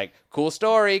she's like, "Cool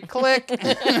story, click."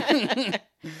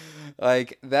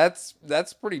 Like that's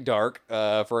pretty dark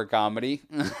for a comedy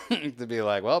to be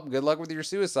like, well, good luck with your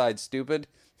suicide, stupid.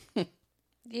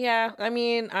 Yeah, I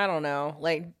mean, I don't know.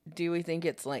 Like, do we think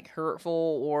it's like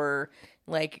hurtful or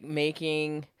like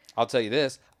making? I'll tell you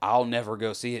this: I'll never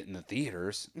go see it in the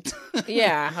theaters.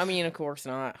 Yeah, I mean, of course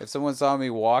not. If someone saw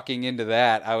me walking into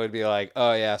that, I would be like,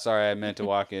 "Oh yeah, sorry, I meant to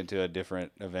walk into a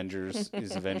different Avengers.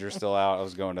 Is Avengers still out? I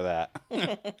was going to that."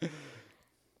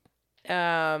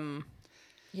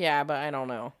 Yeah, but I don't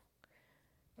know,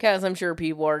 because I'm sure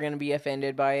people are going to be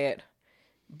offended by it.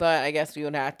 But I guess we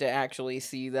would have to actually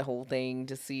see the whole thing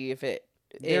to see if it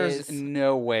There's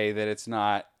no way that it's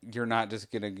not. You're not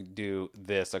just gonna do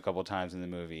this a couple times in the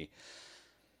movie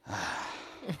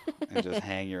and just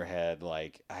hang your head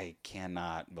like, I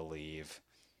cannot believe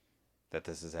that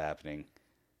this is happening.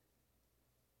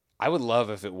 I would love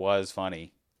if it was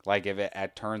funny. Like if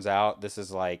it turns out this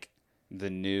is like the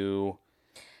new.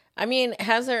 I mean,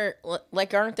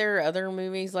 aren't there other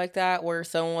movies like that where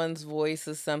someone's voice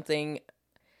is something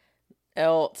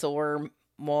else, or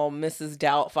Mrs.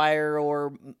 Doubtfire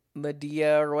or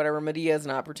Medea or whatever? Medea's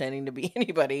not pretending to be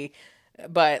anybody,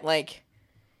 but like,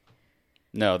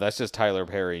 no, that's just Tyler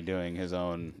Perry doing his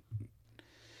own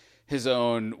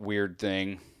weird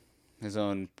thing, his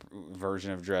own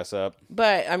version of dress up.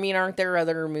 But I mean, aren't there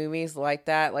other movies like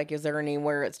that? Like, is there any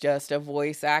where it's just a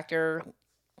voice actor?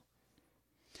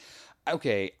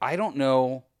 Okay, I don't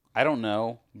know,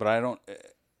 but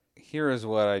here is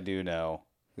what I do know.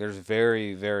 There's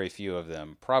very, very few of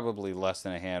them, probably less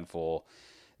than a handful,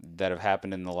 that have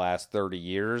happened in the last 30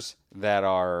 years that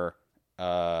are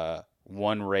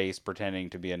one race pretending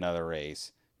to be another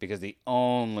race. because the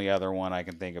only other one I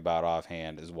can think about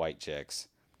offhand is White Chicks.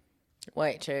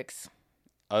 White Chicks.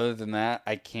 Other than that,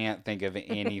 I can't think of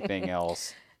anything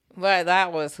else. But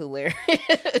that was hilarious.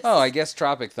 Oh, I guess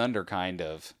Tropic Thunder kind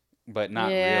of, but not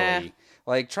really.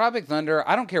 Like Tropic Thunder,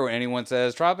 I don't care what anyone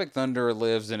says. Tropic Thunder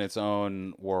lives in its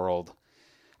own world.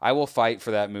 I will fight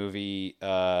for that movie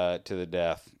to the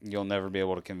death. You'll never be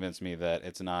able to convince me that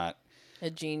it's not a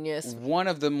genius. One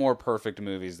of the more perfect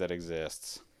movies that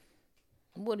exists.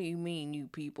 What do you mean, you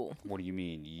people? What do you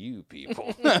mean, you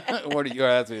people? What do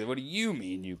you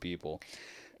mean, you people?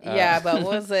 Yeah, but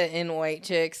what was it in White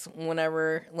Chicks?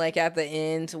 Whenever, like at the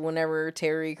end, whenever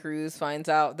Terry Crews finds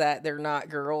out that they're not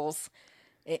girls,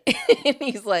 and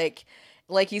he's like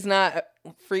he's not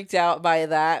freaked out by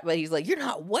that, but he's like, "You're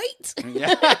not white."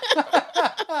 Yeah.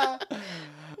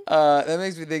 That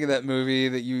makes me think of that movie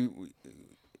that you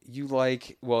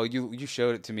like. Well, you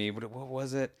showed it to me, but what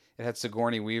was it? It had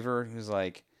Sigourney Weaver. He was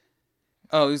like,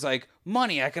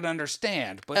 money I could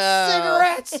understand, but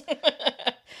cigarettes.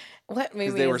 What movie?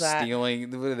 Because they were that?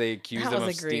 stealing. They accused them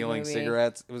of stealing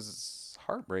cigarettes. It was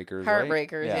Heartbreakers.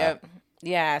 Heartbreakers. Right? Yep.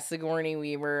 Yeah, Sigourney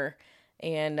Weaver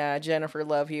and Jennifer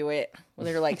Love Hewitt.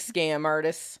 They're like scam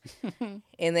artists,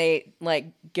 and they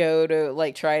like go to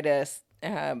like try to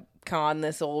con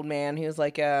this old man who's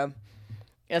like a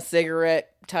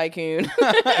cigarette tycoon.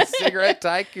 A cigarette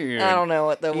tycoon. I don't know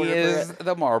what the word is.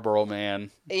 The Marlboro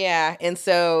Man. Yeah, and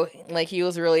so like he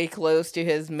was really close to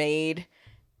his maid.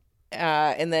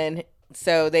 And then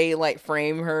so they like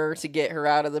frame her to get her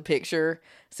out of the picture.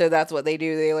 So that's what they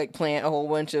do. They like plant a whole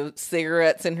bunch of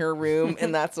cigarettes in her room,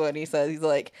 and that's what he says. He's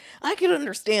like, I could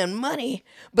understand money,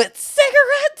 but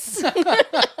cigarettes?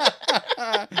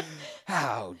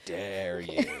 How dare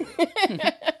you?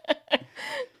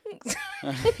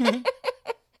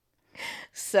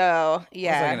 So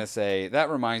yeah. What was I gonna say? That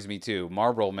reminds me too.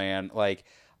 Marlboro Man, like.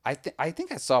 I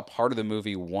think I saw part of the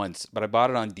movie once, but I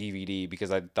bought it on DVD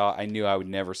because I knew I would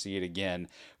never see it again.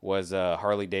 Was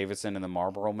Harley Davidson and the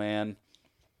Marlboro Man?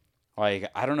 Like,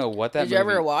 I don't know what that. Did you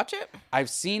ever watch it? I've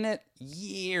seen it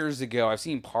years ago. I've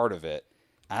seen part of it.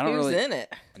 I don't Who's in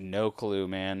it? No clue,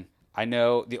 man. I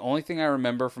know the only thing I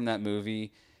remember from that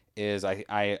movie is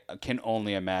I can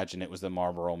only imagine it was the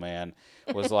Marlboro Man.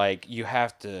 Was like, you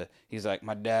have to. He's like,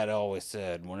 my dad always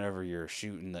said, whenever you're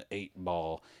shooting the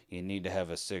 8-ball, you need to have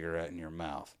a cigarette in your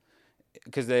mouth,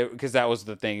 because that was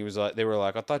the thing. He was like, they were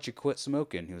like, I thought you quit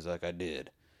smoking. He was like, I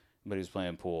did, but he was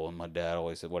playing pool, and my dad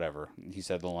always said whatever. He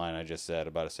said the line I just said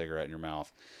about a cigarette in your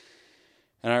mouth,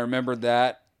 and I remembered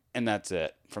that, and that's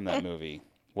it from that movie.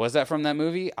 Was that from that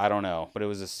movie? I don't know, but it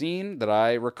was a scene that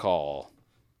I recall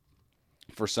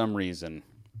for some reason.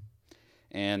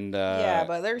 And yeah,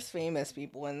 but there's famous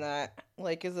people in that.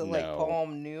 Like, is it like Paul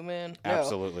Newman? No.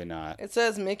 Absolutely not. It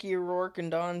says Mickey Rourke and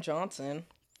Don Johnson.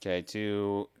 Okay,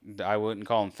 I wouldn't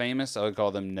call them famous. I would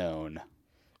call them known.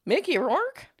 Mickey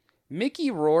Rourke?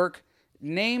 Mickey Rourke.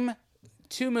 Name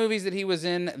 2 movies that he was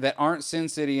in that aren't Sin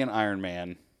City and Iron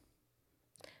Man.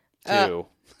 2.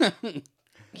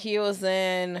 He was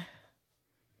in.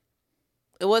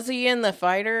 Was he in The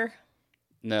Fighter?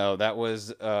 No, that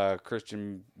was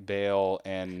Christian Bale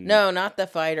and... No, not The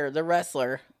Fighter. The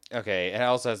Wrestler. Okay, it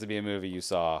also has to be a movie you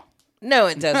saw. No,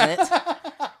 it doesn't.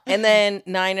 And then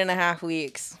 9.5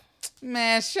 Weeks.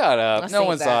 Man, shut up. No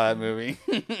one saw that movie.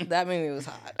 That movie was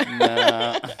hot.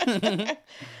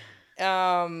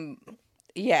 No.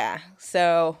 Yeah,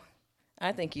 so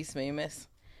I think he's famous.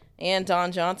 And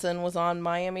Don Johnson was on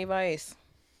Miami Vice.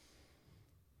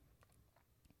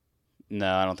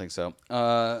 No, I don't think so.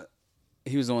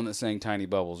 He was the one that sang Tiny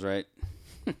Bubbles, right?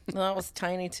 That was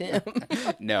Tiny Tim.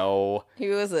 No.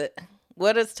 Who was it?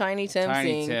 What does Tiny Tim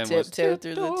sing? Tiptoe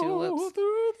through the tulips.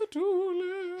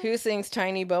 Who sings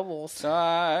Tiny Bubbles?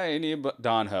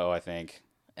 Don Ho, I think.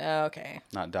 Okay.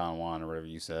 Not Don Juan or whatever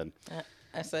you said.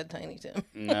 I said Tiny Tim.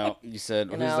 No, you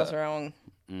said... And I was wrong.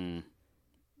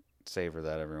 Savor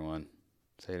that, everyone.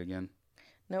 Say it again.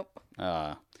 Nope.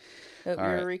 All you're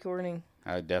right. recording.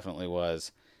 I definitely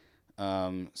was.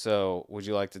 So, would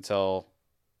you like to tell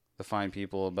the fine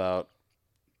people about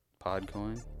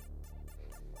Podcoin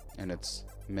and its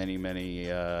many, many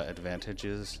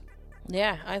advantages?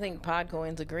 Yeah, I think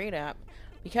Podcoin's a great app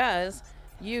because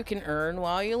you can earn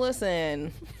while you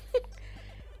listen.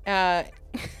 I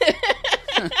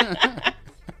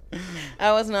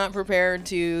was not prepared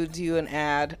to do an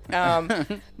ad.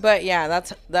 But yeah,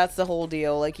 that's the whole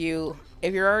deal. Like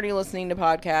if you're already listening to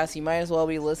podcasts, you might as well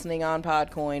be listening on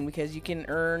Podcoin because you can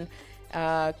earn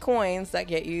coins that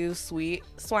get you sweet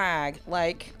swag.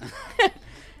 Like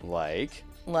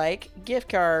like gift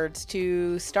cards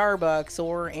to Starbucks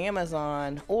or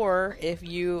Amazon. Or if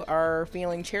you are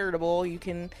feeling charitable, you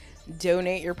can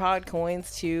donate your pod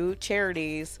coins to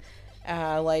charities,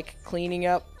 like cleaning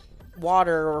up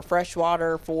water or fresh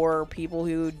water for people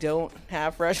who don't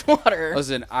have fresh water.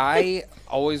 Listen, I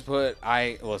always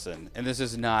listen, and this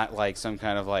is not like some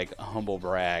kind of like humble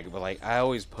brag, but like I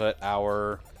always put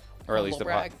our, or at least the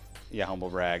brag. humble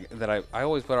brag, that I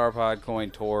always put our pod coin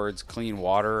towards clean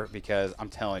water, because I'm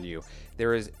telling you,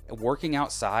 there is, working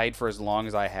outside for as long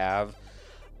as I have,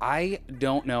 I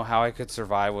don't know how I could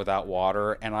survive without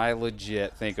water, and I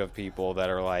legit think of people that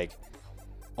are like,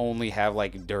 only have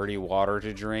like dirty water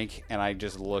to drink, and I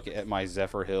just look at my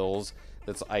Zephyr Hills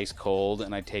that's ice cold,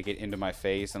 and I take it into my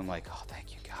face, and I'm like, oh,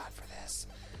 thank you God for this.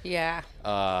 Yeah.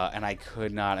 And I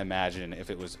could not imagine if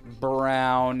it was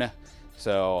brown.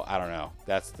 So I don't know.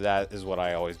 That is what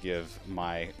I always give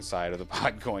my side of the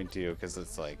pod coin to, because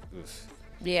it's like, oof.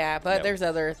 Yeah, but Yep. there's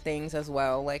other things as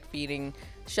well, like feeding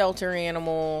shelter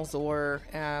animals or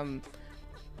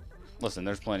Listen,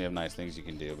 there's plenty of nice things you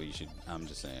can do, but you should, I'm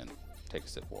just saying, take a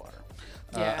sip of water.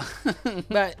 yeah.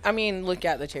 But I mean, look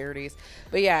at the charities.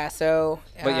 But yeah, so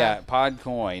But yeah,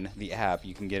 Podcoin, the app,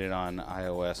 you can get it on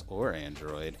iOS or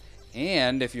Android.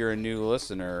 And if you're a new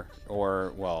listener,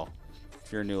 or, well,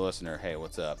 if you're a new listener, hey,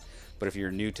 what's up? But if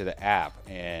you're new to the app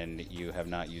and you have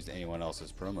not used anyone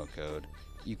else's promo code,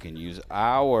 you can use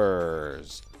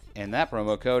ours. And that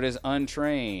promo code is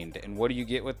Untrained. And what do you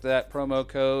get with that promo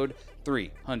code?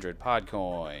 300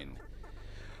 Podcoin.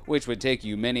 Which would take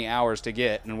you many hours to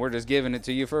get, and we're just giving it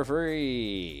to you for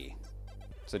free.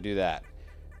 So do that.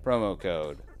 Promo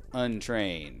code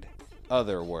Untrained.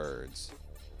 Other words.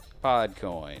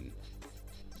 Podcoin.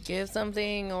 give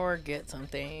something or get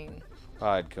something.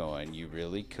 Podcoin. You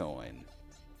really coin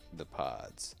the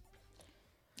pods.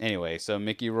 Anyway, so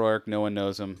Mickey Rourke, no one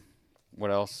knows him.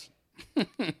 What else?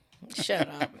 Shut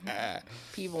up.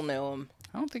 People know him.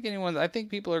 I think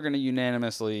people are going to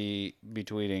unanimously be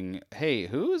tweeting, hey,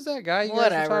 who is that guy you guys were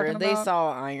Whatever. talking They about?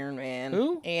 saw Iron Man.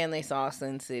 Who? And they saw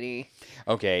Sin City.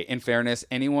 Okay, in fairness,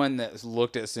 anyone that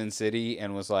looked at Sin City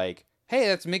and was like, hey,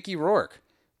 that's Mickey Rourke.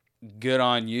 Good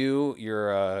on you.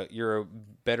 You're a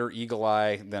better eagle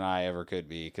eye than I ever could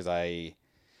be, because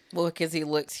Well, because he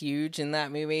looks huge in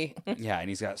that movie. yeah, and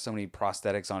he's got so many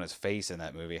prosthetics on his face in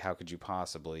that movie. How could you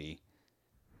possibly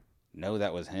know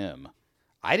that was him?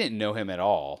 I didn't know him at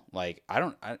all. Like,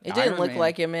 It didn't look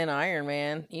like him in Iron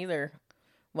Man either.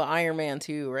 Well, Iron Man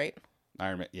 2, right?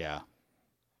 Iron Man, yeah.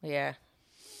 Yeah.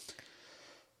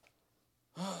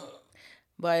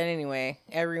 But anyway,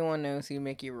 everyone knows who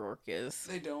Mickey Rourke is.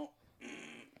 They don't.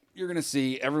 You're going to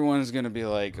see, everyone's going to be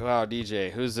like, wow, DJ,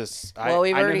 who's this? Well,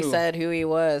 we've already said who he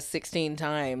was 16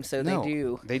 times, so No, they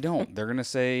do. They don't. They're going to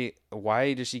say,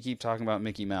 why does she keep talking about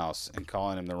Mickey Mouse and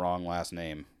calling him the wrong last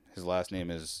name? His last name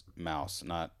is Mouse,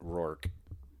 not Rourke.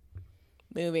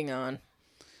 Moving on.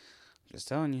 Just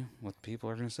telling you what people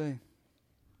are going to say.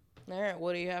 All right,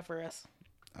 what do you have for us?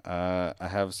 I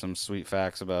have some sweet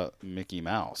facts about Mickey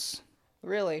Mouse.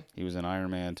 Really? He was in Iron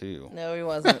Man 2. No, he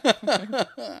wasn't.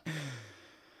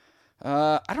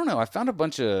 I don't know. I found a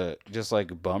bunch of just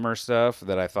like bummer stuff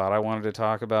that I thought I wanted to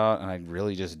talk about, and I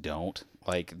really just don't.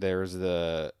 Like, there's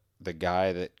the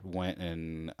guy that went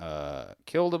and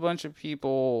killed a bunch of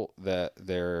people that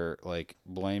they're like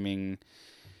blaming.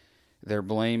 They're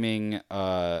blaming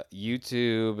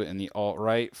YouTube and the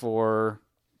alt-right for,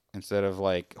 instead of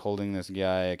like holding this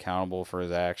guy accountable for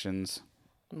his actions.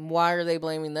 Why are they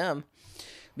blaming them?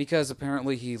 Because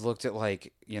apparently he looked at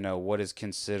like, what is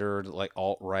considered like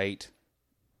alt-right,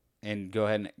 and go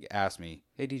ahead and ask me,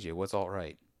 hey DJ, what's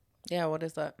alt-right? Yeah, what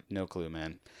is that? No clue,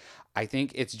 man. I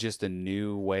think it's just a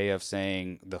new way of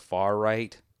saying the far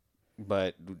right,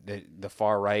 but the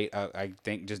far right, I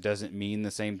think, just doesn't mean the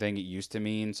same thing it used to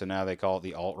mean. So now they call it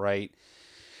the alt-right,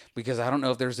 because I don't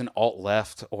know if there's an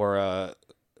alt-left or a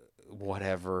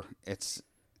whatever.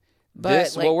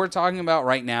 But what we're talking about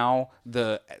right now,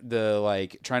 the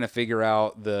like trying to figure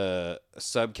out the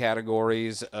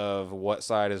subcategories of what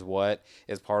side is what,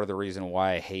 is part of the reason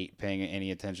why I hate paying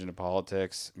any attention to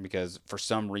politics, because for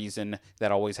some reason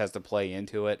that always has to play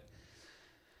into it.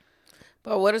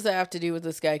 But what does that have to do with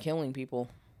this guy killing people?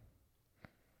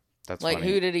 That's like,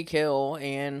 funny. who did he kill,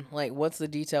 and like what's the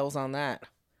details on that?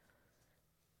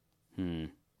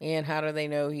 And how do they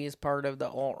know he's part of the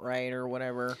alt-right or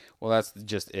whatever? Well, that's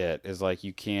just it. Is like,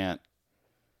 you can't...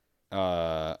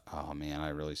 oh, man, I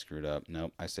really screwed up.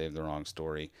 Nope, I saved the wrong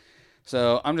story.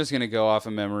 So I'm just going to go off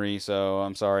of memory, so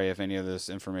I'm sorry if any of this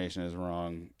information is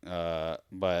wrong.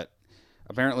 But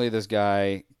apparently this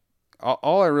guy...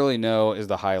 All I really know is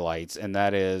the highlights, and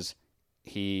that is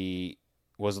he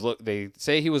they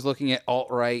say he was looking at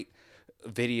alt-right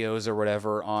videos or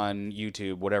whatever on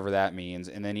YouTube, whatever that means,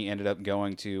 and then he ended up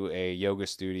going to a yoga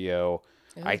studio,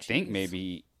 I think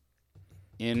maybe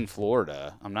in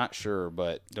Florida. I'm not sure,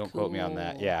 but don't quote me on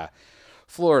that. Yeah.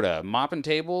 Florida, mopping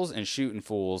tables and shooting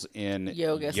fools in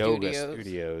yoga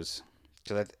studios.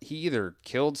 So he either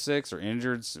killed 6 or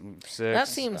injured 6. That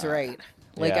seems right.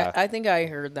 Like, yeah. I think I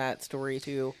heard that story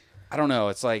too. I don't know.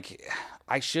 It's like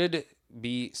I should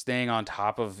be staying on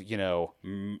top of,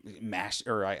 mass,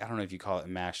 or I don't know if you call it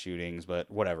mass shootings, but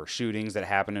whatever, shootings that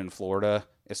happen in Florida,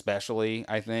 especially,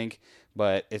 I think.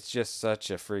 But it's just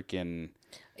such a freaking...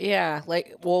 Yeah,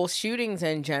 like, well, shootings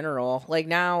in general. Like,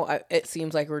 now it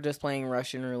seems like we're just playing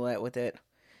Russian roulette with it.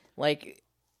 Like,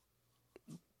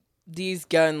 these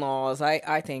gun laws,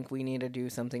 I think we need to do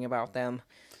something about them.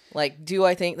 Like, do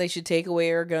I think they should take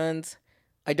away our guns?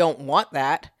 I don't want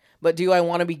that. But do I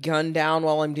want to be gunned down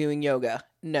while I'm doing yoga?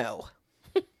 No.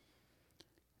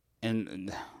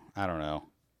 And I don't know.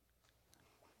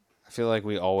 I feel like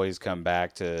we always come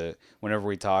back to, whenever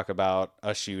we talk about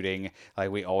a shooting, like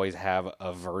we always have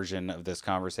a version of this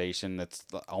conversation that's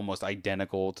almost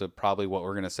identical to probably what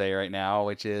we're going to say right now,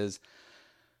 which is,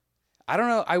 I don't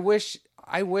know. I wish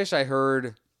I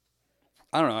heard,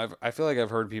 I don't know. I feel like I've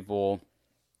heard people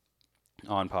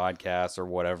on podcasts or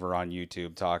whatever on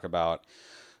YouTube talk about,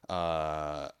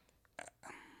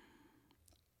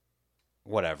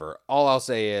 whatever. All I'll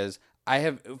say is, I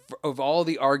have, of all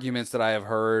the arguments that I have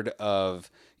heard of,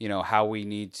 how we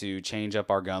need to change up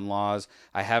our gun laws,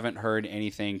 I haven't heard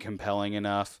anything compelling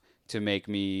enough to make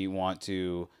me want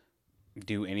to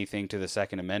do anything to the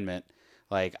Second Amendment.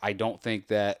 Like, I don't think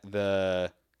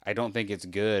it's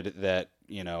good that,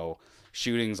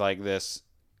 shootings like this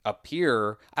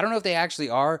appear. I don't know if they actually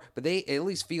are, but they at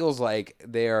least feels like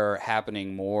they're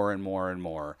happening more and more and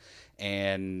more.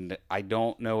 And I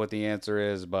don't know what the answer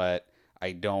is, but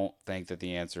I don't think that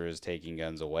the answer is taking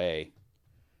guns away.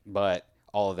 But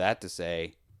all of that to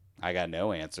say, I got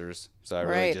no answers, so I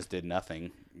really just did nothing.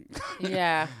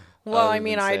 Yeah. Well, I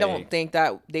mean, I don't think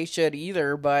that they should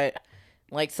either, but,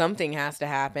 like, something has to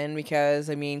happen because,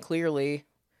 I mean, clearly,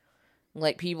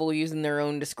 like, people using their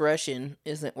own discretion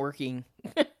isn't working.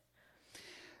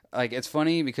 Like, it's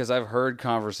funny because I've heard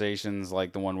conversations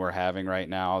like the one we're having right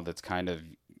now that's kind of,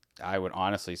 I would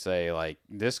honestly say, like,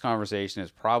 this conversation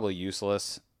is probably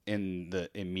useless in the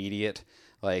immediate,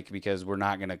 like, because we're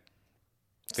not going to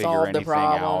figure anything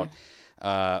out.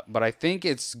 But I think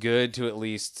it's good to at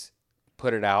least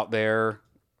put it out there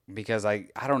because I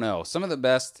don't know. Some of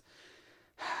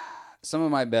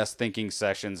my best thinking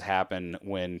sessions happen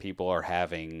when people are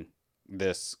having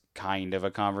this kind of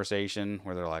a conversation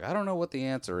where they're like, I don't know what the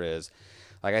answer is.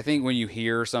 Like, I think when you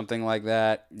hear something like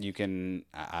that, you can,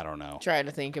 I don't know, try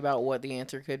to think about what the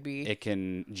answer could be. It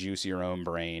can juice your own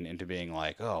brain into being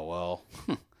like, oh, well,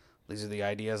 these are the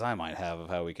ideas I might have of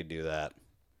how we could do that.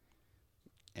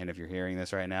 And if you're hearing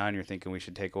this right now and you're thinking we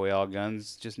should take away all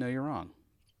guns, just know you're wrong.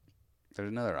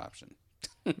 There's another option.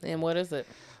 And what is it?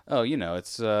 Oh,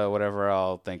 it's whatever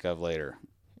I'll think of later.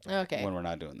 Okay. When we're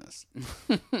not doing this.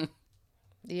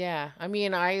 Yeah. I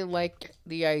mean, I like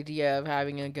the idea of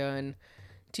having a gun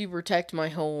to protect my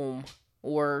home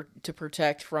or to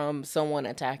protect from someone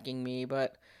attacking me,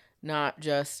 but not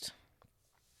just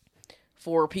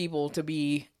for people to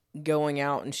be going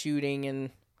out and shooting and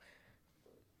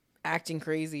acting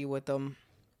crazy with them.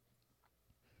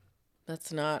 I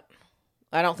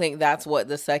don't think that's what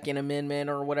the Second Amendment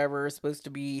or whatever is supposed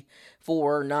to be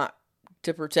for, not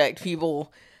to protect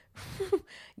people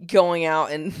going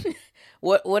out and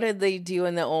what did they do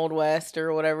in the Old West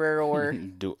or whatever, or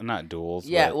not duels.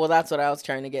 Yeah, well, that's what I was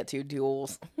trying to get to,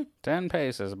 duels. 10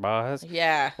 paces, boss.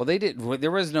 Yeah. Well,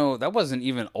 that wasn't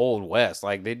even Old West.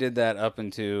 Like, they did that up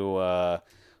into, what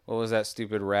was that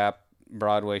stupid rap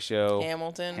Broadway show?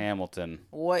 Hamilton.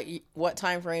 What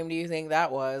time frame do you think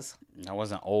that was? That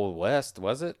wasn't Old West,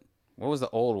 was it? What was the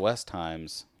Old West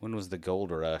times? When was the gold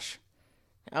rush?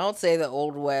 I would say the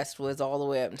Old West was all the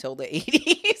way up until the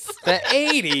 80s. The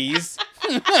 80s?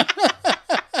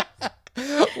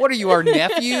 What are you, our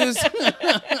nephews?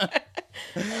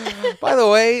 By the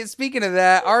way, speaking of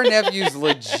that, our nephews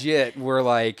legit were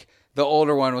like, the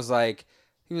older one was like,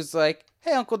 he was like,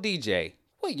 hey, Uncle DJ,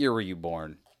 what year were you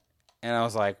born? And I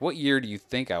was like, what year do you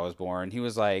think I was born? He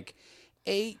was like,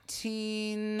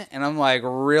 18. And I'm like,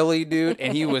 really, dude?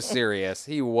 And he was serious.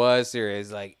 He was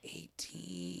serious. Like,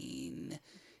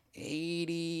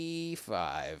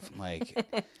 1885. I'm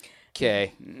like,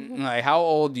 okay. Like, how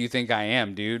old do you think I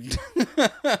am, dude?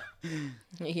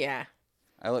 Yeah.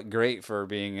 I look great for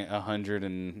being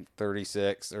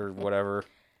 136 or whatever,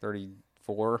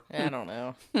 34. I don't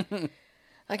know.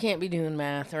 I can't be doing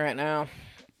math right now.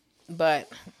 But,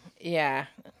 yeah,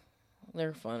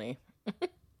 they're funny.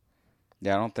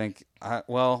 Yeah, I don't think.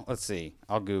 Well, let's see.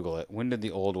 I'll Google it. When did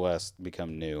the Old West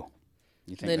become new?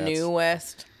 You think The that's New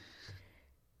West.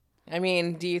 I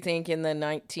mean, do you think in the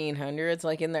 1900s,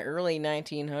 like in the early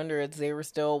 1900s, they were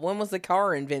still... When was the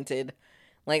car invented?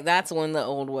 Like, that's when the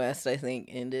Old West, I think,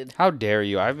 ended. How dare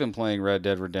you? I've been playing Red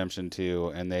Dead Redemption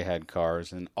 2, and they had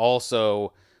cars, and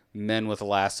also men with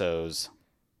lassos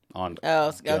on.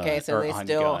 Oh, gun, okay, so or they on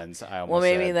still... guns. I almost Well,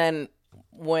 maybe said. then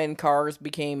when cars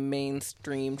became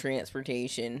mainstream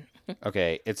transportation.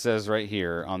 Okay, it says right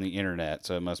here on the internet,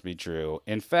 so it must be true.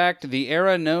 In fact, the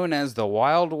era known as the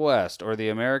Wild West, or the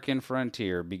American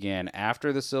frontier, began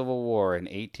after the Civil War in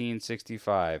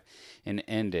 1865 and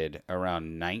ended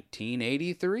around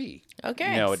 1983.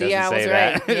 Okay, No, it see, doesn't I say was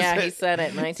that. right. Yeah, he said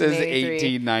it. It says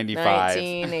 1895.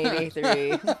 1983.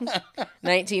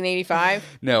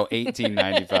 1985? No,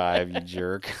 1895, you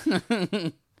jerk.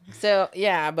 So,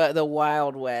 yeah, but the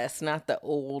Wild West, not the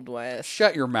Old West.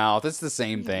 Shut your mouth. It's the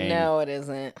same thing. No, it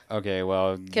isn't. Okay,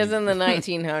 well. Because in the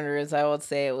 1900s, I would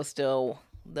say it was still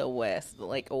the West,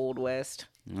 like Old West.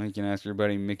 Well, you can ask your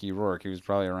buddy Mickey Rourke. He was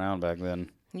probably around back then.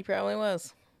 He probably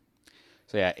was.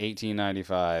 So, yeah,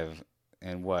 1895.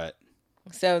 And what?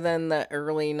 So then the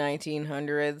early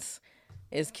 1900s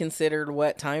is considered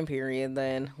what time period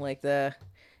then? Like the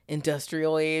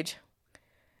industrial age?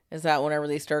 Is that whenever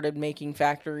they started making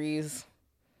factories?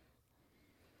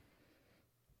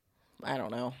 I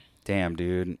don't know. Damn,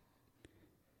 dude.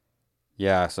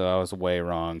 Yeah, so I was way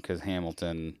wrong because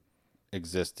Hamilton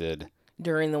existed.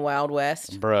 During the Wild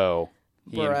West? Bro,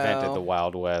 he Bro. invented the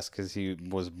Wild West because he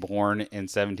was born in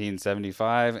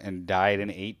 1775 and died in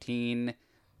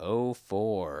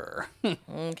 1804.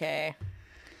 Okay.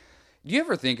 Do you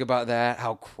ever think about that?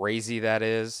 How crazy that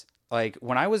is? Like,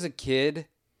 when I was a kid,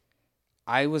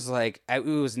 I was like, it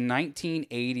was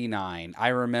 1989. I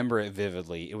remember it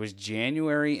vividly. It was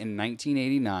January in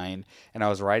 1989, and I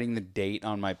was writing the date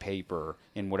on my paper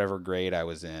in whatever grade I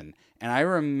was in. And I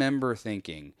remember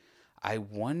thinking, I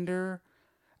remember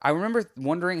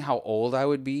wondering how old I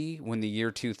would be when the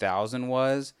year 2000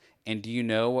 was. And do you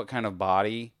know what kind of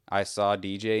body I saw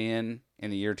DJ in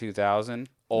the year 2000?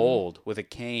 Old, with a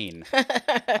cane.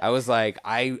 I was like,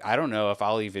 I don't know if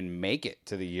I'll even make it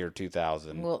to the year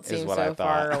 2000. Well, it is seems what so I thought.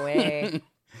 far away.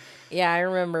 Yeah, I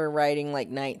remember writing like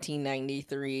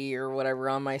 1993 or whatever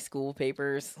on my school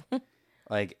papers.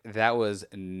 Like, that was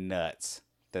nuts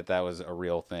that was a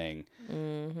real thing.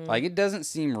 Mm-hmm. Like, it doesn't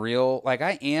seem real. Like,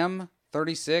 I am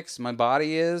 36, my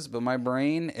body is, but my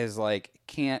brain is like,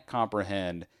 can't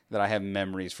comprehend that I have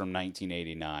memories from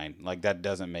 1989. Like, that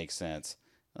doesn't make sense.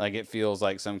 Like, it feels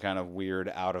like some kind of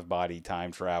weird out-of-body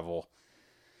time travel.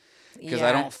 Because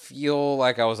I don't feel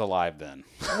like I was alive then.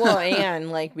 Well,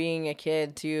 and, like, being a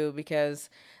kid, too, because,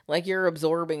 like, you're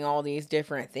absorbing all these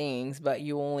different things, but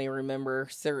you only remember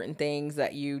certain things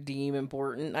that you deem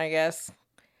important, I guess.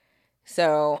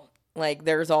 So, like,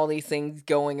 there's all these things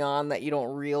going on that you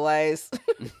don't realize.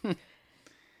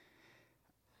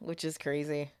 Which is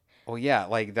crazy. Well, yeah,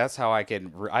 like, that's how I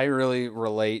really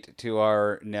relate to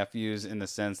our nephews in the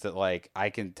sense that, like,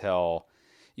 you can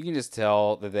just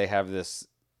tell that they have this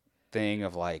thing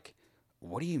of, like,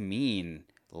 what do you mean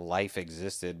life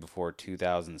existed before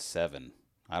 2007?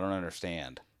 I don't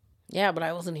understand. Yeah, but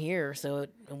I wasn't here, so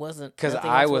it wasn't. Because nothing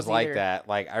I else was like either. that.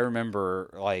 Like, I remember,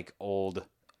 like, old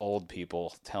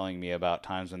people telling me about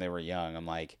times when they were young. I'm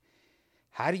like,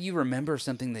 how do you remember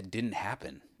something that didn't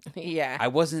happen? Yeah. I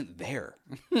wasn't there.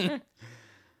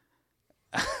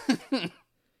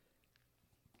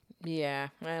 Yeah,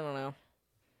 I don't know.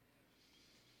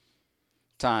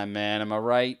 Time, man. Am I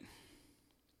right?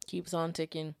 Keeps on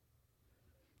ticking.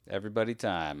 Everybody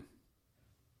time.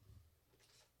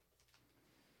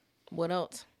 What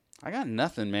else? I got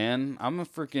nothing, man. I'm a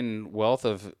freaking wealth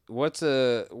of... What's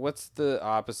the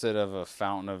opposite of a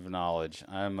fountain of knowledge?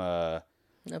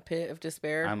 A pit of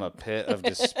despair. I'm a pit of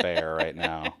despair right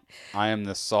now. I am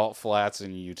the salt flats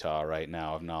in Utah right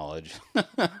now of knowledge.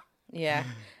 Yeah.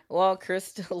 Well,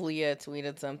 Chris Delia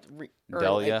tweeted something.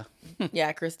 Delia?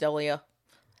 Yeah, Chris Delia.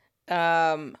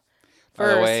 By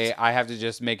the way, I have to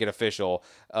just make it official.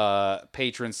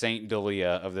 Patron Saint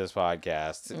Delia of this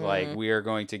podcast. Mm. Like, we are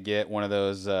going to get one of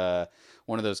those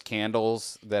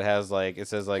candles that has, like, it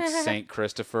says, like, Saint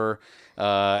Christopher,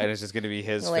 and it's just going to be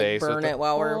his like face. burn it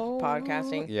while we're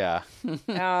podcasting. Yeah.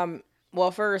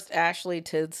 Well, first, Ashley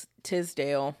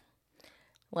Tisdale,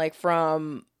 like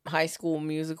from High School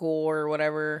Musical or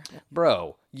whatever.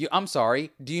 Bro, I'm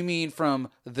sorry. Do you mean from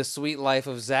The Sweet Life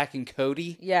of Zach and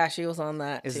Cody? Yeah, she was on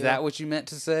that. Is too. that what you meant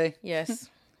to say? Yes.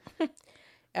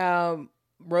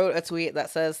 wrote a tweet that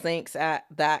says, "Thanks at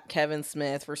that Kevin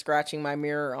Smith for scratching my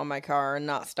mirror on my car and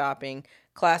not stopping.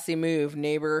 Classy move,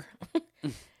 neighbor."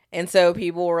 And so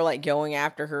people were like going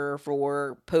after her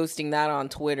for posting that on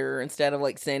Twitter instead of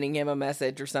like sending him a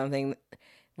message or something,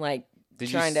 like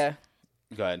trying to.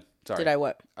 Go ahead. Sorry. Did I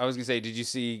what? I was gonna say, did you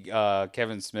see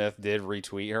Kevin Smith did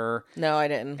retweet her? No, I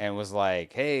didn't. And was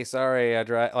like, "Hey, sorry, I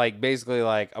tried." Like basically,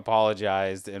 like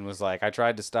apologized and was like, "I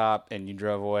tried to stop and you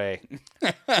drove away."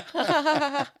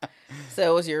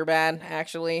 So it was your bad,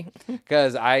 actually.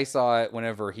 Because I saw it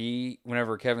whenever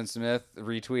Kevin Smith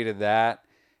retweeted that,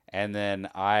 and then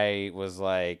I was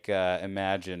like,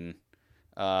 imagine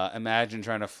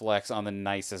trying to flex on the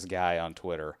nicest guy on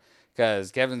Twitter.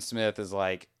 Because Kevin Smith is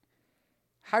like,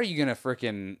 how are you gonna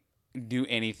freaking do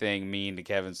anything mean to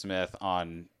Kevin Smith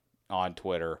on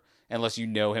Twitter unless you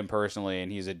know him personally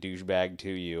and he's a douchebag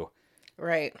to you?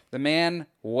 Right. The man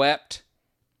wept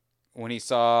when he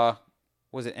saw,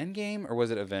 was it Endgame or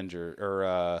was it Avenger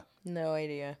or no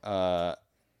idea.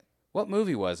 What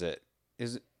movie was it?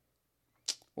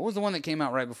 What was the one that came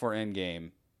out right before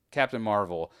Endgame? Captain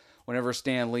Marvel. Whenever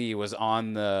Stan Lee was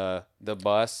on the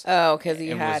bus. Oh, because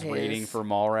he was waiting for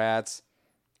Mallrats.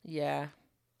 Yeah.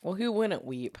 Well, who wouldn't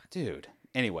weep? Dude.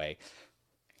 Anyway,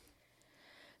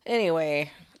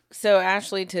 so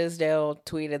Ashley Tisdale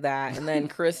tweeted that, and then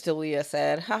Chris D'Elia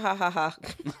said, "Ha ha ha ha."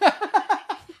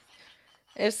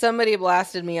 If somebody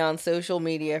blasted me on social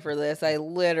media for this, I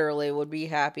literally would be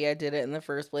happy I did it in the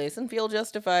first place and feel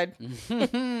justified.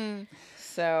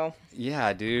 So.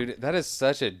 Yeah, dude. That is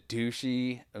such a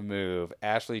douchey move.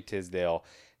 Ashley Tisdale.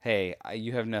 Hey,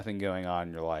 you have nothing going on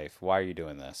in your life. Why are you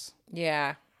doing this?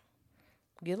 Yeah.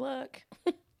 Good luck.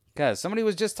 Because somebody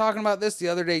was just talking about this the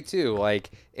other day too.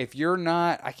 Like, if you're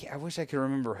not, I wish I could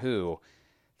remember who.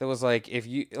 That was like, if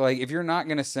you're not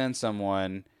gonna send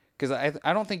someone, because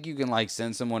I don't think you can like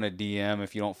send someone a DM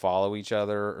if you don't follow each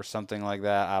other or something like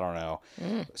that. I don't know.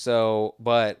 So,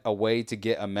 but a way to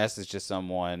get a message to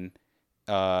someone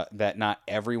that not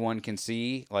everyone can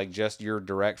see, like just your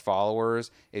direct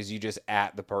followers, is you just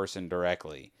at the person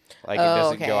directly. Like it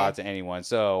doesn't go out to anyone.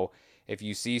 So if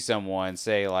you see someone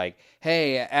say like,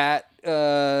 "Hey, at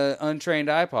Untrained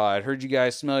iPod, heard you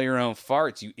guys smell your own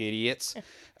farts, you idiots."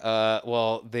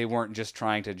 Well, they weren't just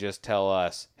trying to just tell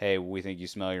us, "Hey, we think you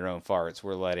smell your own farts."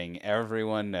 We're letting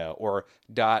everyone know. Or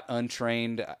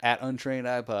untrained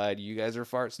iPod, you guys are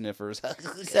fart sniffers.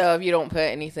 So if you don't put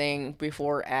anything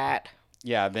before at.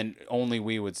 Yeah, then only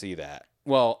we would see that.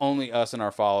 Well, only us and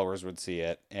our followers would see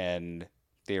it, and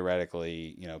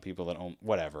theoretically, people that own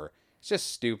whatever. It's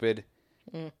just stupid.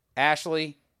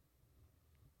 Ashley,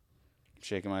 I'm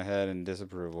shaking my head in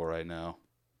disapproval right now.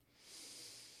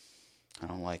 I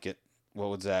don't like it. What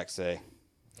would Zach say?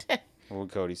 What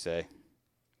would Cody say?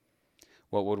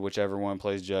 What would whichever one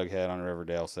plays Jughead on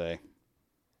Riverdale say?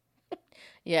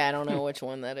 Yeah, I don't know which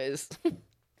one that is.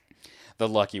 The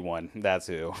lucky one. That's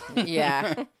who.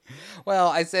 Yeah. Well,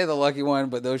 I say the lucky one,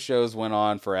 but those shows went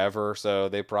on forever, so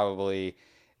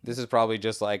this is probably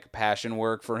just like passion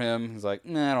work for him. He's like,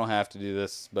 "Nah, I don't have to do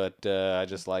this, but I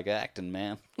just like acting,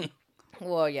 man."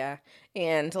 Well, yeah.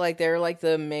 And like they're like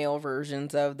the male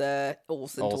versions of the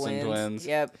Olsen twins.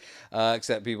 Yep.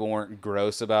 Except people weren't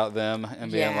gross about them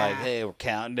and being like, "Hey, we're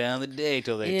counting down the day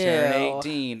till they turn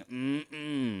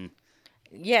 18."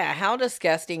 Yeah, how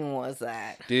disgusting was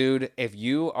that? Dude, if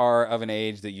you are of an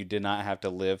age that you did not have to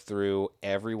live through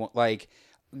everyone, like,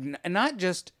 not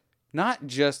just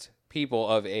people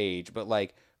of age, but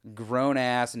like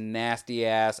grown-ass,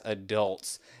 nasty-ass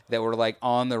adults that were like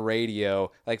on the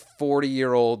radio, like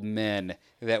 40-year-old men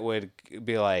that would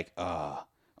be like,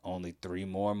 only 3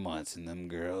 more months and them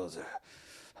girls are...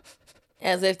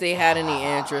 As if they had any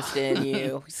interest in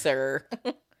you, sir.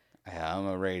 Yeah, I'm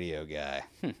a radio guy.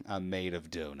 I'm made of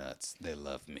donuts. They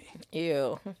love me.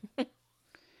 Ew.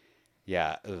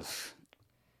 Yeah.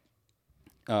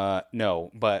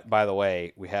 No, but by the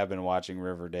way, we have been watching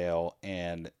Riverdale,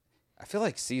 and I feel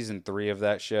like season 3 of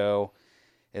that show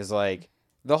is like,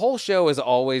 the whole show is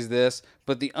always this,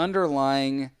 but the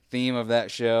underlying theme of that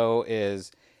show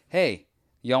is, hey,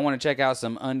 y'all want to check out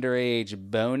some underage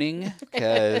boning?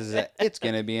 Because it's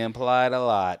going to be implied a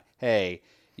lot. Hey,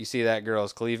 you see that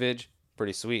girl's cleavage?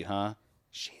 Pretty sweet, huh?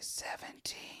 She's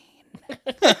 17.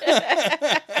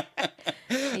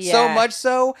 Yeah. So much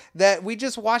so that we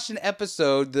just watched an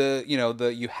episode, the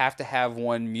You Have to Have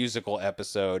One musical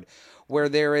episode, where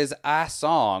there is a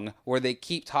song where they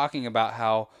keep talking about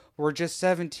how we're just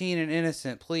 17 and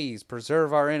innocent. Please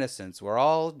preserve our innocence. We're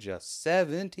all just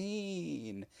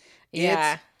 17.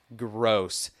 Yeah. It's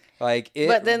gross. But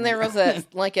then there was an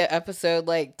episode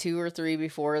like 2 or 3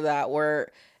 before that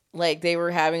where like they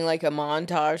were having like a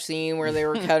montage scene where they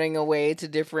were cutting away to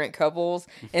different couples,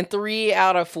 and 3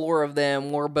 out of 4 of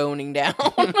them were boning down.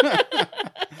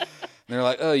 They're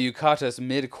like, oh, you caught us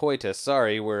mid-coitus.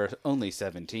 Sorry, we're only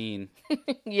 17.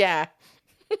 Yeah.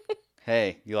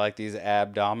 Hey, you like these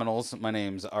abdominals? My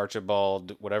name's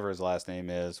Archibald, whatever his last name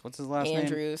is. What's his last name?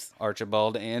 Andrews.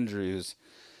 Archibald Andrews.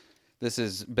 This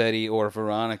is Betty or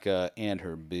Veronica and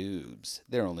her boobs.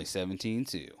 They're only 17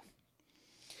 too.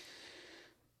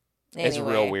 It's real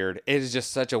Anyway. weird. It is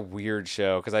just such a weird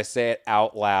show because I say it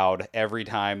out loud every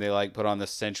time they like put on the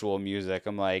sensual music.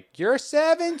 I'm like, you're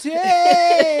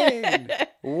 17!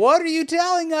 What are you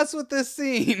telling us with this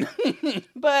scene?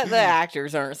 But the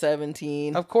actors aren't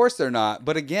 17. Of course they're not.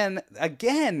 But again,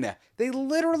 they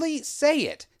literally say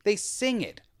it. They sing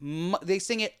it. They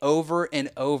sing it over and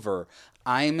over.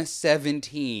 I'm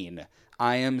 17.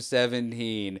 I am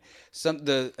 17.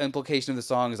 The implication of the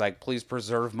song is like, please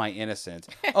preserve my innocence.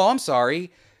 Oh, I'm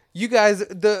sorry. You guys,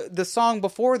 the song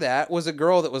before that was a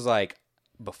girl that was like,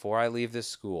 before I leave this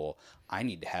school, I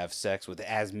need to have sex with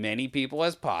as many people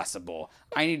as possible.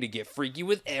 I need to get freaky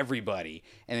with everybody.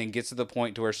 And then gets to the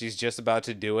point to where she's just about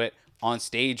to do it on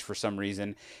stage for some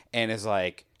reason and is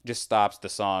like, just stops the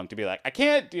song to be like, I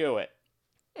can't do it.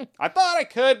 I thought I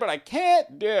could, but I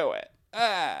can't do it.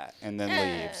 And then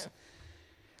leaves.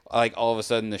 Like, all of a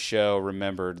sudden, the show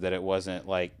remembered that it wasn't,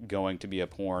 like, going to be a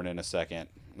porn in a second.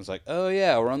 It was like, oh,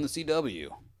 yeah, we're on the CW.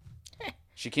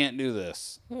 She can't do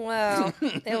this. Well,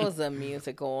 it was a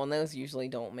musical, and those usually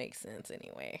don't make sense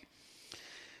anyway.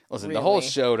 Listen, the whole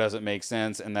show doesn't make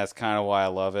sense, and that's kind of why I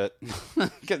love it.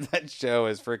 Because that show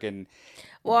is freaking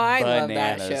Well, I love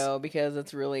bananas. that show because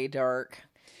it's really dark.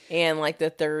 And, like,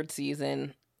 the 3rd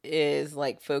season is,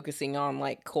 like, focusing on,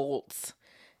 like, cults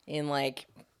and, like,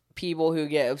 people who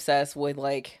get obsessed with,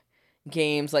 like,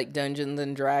 games like Dungeons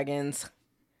and Dragons.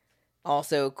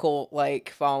 Also cult-like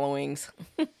followings.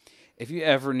 If you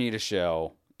ever need a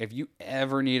show that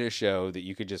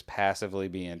you could just passively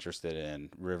be interested in,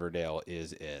 Riverdale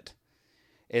is it.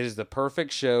 It is the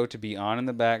perfect show to be on in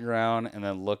the background and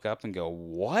then look up and go,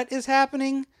 what is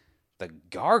happening? The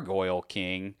Gargoyle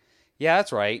King? Yeah,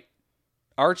 that's right.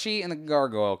 Archie and the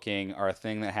Gargoyle King are a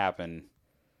thing that happened.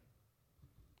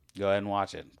 Go ahead and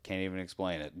watch it. Can't even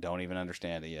explain it. Don't even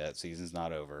understand it yet. Season's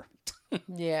not over.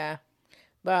 Yeah.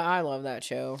 But I love that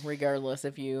show, regardless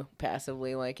if you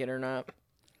passively like it or not.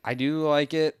 I do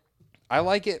like it. I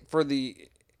like it for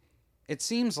it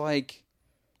seems like,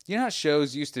 you know how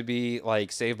shows used to be,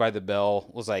 like Saved by the Bell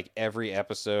was like every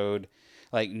episode,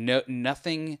 like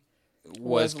nothing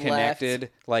was connected.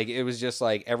 Like it was just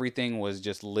like everything was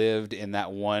just lived in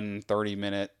that one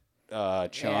 30-minute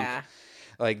chunk. Yeah.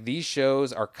 Like these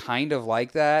shows are kind of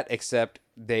like that, except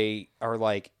they are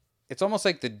like, it's almost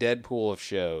like the Deadpool of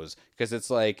shows, because it's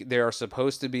like they are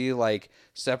supposed to be like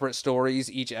separate stories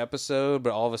each episode,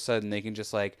 but all of a sudden they can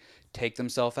just like take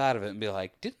themselves out of it and be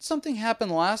like, did something happen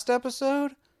last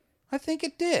episode? I think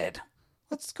it did.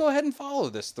 Let's go ahead and follow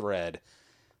this thread.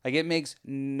 Like it makes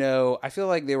I feel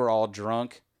like they were all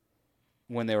drunk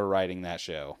when they were writing that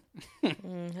show.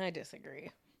 I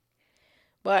disagree.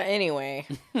 But anyway,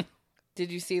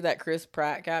 did you see that Chris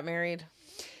Pratt got married?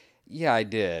 Yeah, I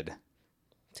did.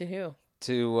 To who?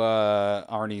 To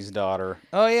Arnie's daughter.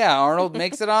 Oh yeah, Arnold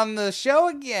makes it on the show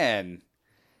again.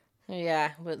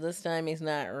 Yeah, but this time he's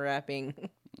not rapping.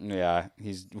 Yeah,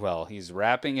 he's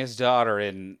wrapping his daughter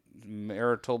in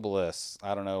marital bliss.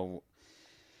 I don't know.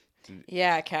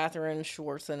 Yeah, Catherine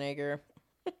Schwarzenegger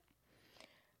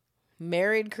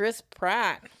married Chris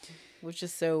Pratt, which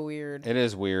is so weird. It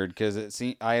is weird because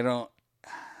I don't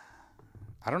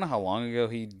know how long ago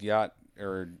he got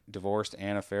or divorced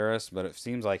Anna Faris, but it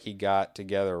seems like he got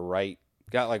right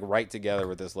together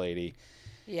with this lady.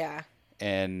 Yeah.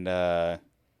 And they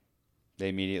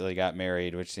immediately got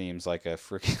married, which seems like a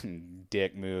freaking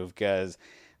dick move because,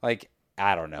 like,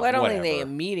 I don't know. Well, I don't whatever. think they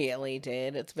immediately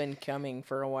did. It's been coming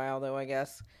for a while, though, I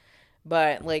guess.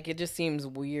 But, like, it just seems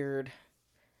weird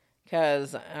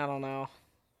because, I don't know.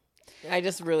 I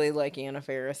just really like Anna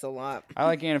Faris a lot. I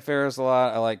like Anna Faris a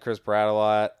lot. I like Chris Pratt a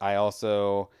lot. I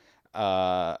also...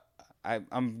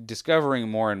 I'm discovering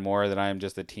more and more that I'm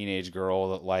just a teenage girl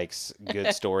that likes good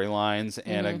storylines,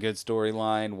 and a good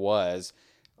storyline was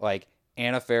like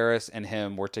Anna Faris and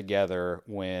him were together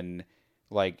when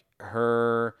like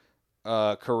her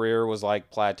career was like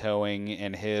plateauing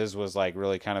and his was like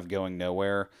really kind of going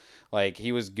nowhere. Like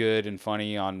he was good and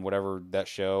funny on whatever that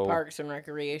show, Parks and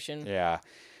Recreation. Yeah,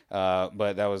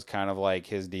 but that was kind of like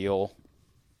his deal.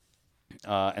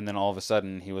 And then all of a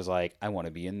sudden he was like, I want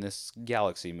to be in this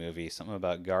Galaxy movie. Something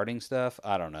about guarding stuff.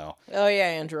 I don't know. Oh,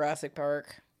 yeah, and Jurassic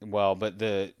Park. Well, but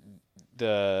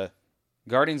the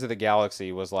Guardians of the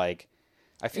Galaxy was like,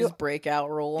 I feel His breakout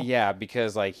role. yeah,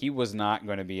 because like he was not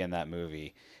going to be in that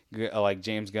movie. Like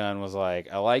James Gunn was like,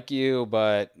 I like you,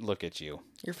 but look at you.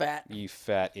 You're fat. You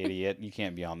fat idiot. You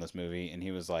can't be on this movie. And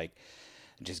he was like,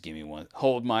 just give me one.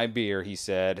 Hold my beer, he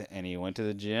said. And he went to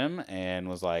the gym and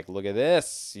was like, look at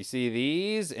this. You see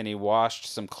these? And he washed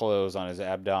some clothes on his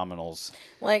abdominals.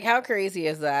 Like, how crazy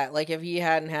is that? Like, if he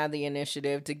hadn't had the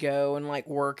initiative to go and, like,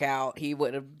 work out, he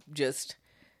would have just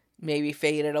maybe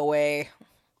faded away.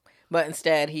 But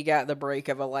instead, he got the break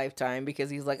of a lifetime because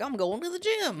he's like, I'm going to the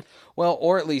gym. Well,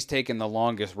 or at least taking the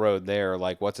longest road there,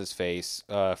 like what's his face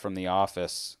from The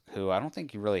Office, who I don't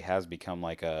think he really has become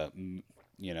like a,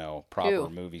 proper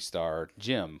movie star.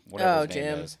 Jim, whatever his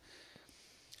name is.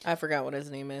 I forgot what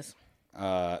his name is.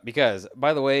 Because,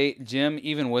 by the way, Jim,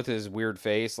 even with his weird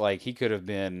face, like he could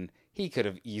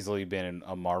have easily been in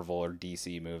a Marvel or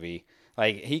DC movie.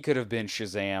 Like, he could have been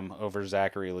Shazam over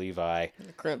Zachary Levi.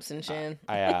 Crimson Chin.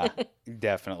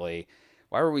 Definitely.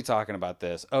 Why were we talking about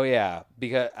this? Oh, yeah.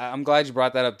 Because I'm glad you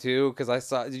brought that up, too. Because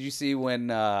did you see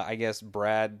when, I guess,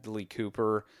 Bradley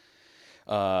Cooper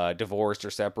divorced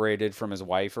or separated from his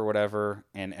wife or whatever?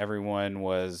 And everyone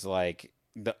was like,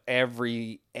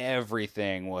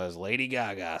 everything was Lady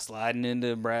Gaga sliding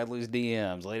into Bradley's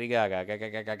DMs. Lady Gaga.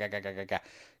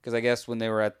 Because I guess when they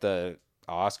were at the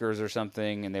Oscars or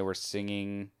something and they were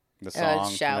singing the song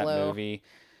from that movie,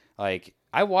 like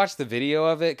I watched the video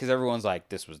of it because everyone's like,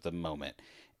 this was the moment,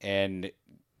 and it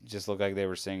just looked like they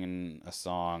were singing a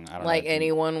song. I don't know,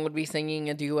 anyone would be singing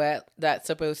a duet that's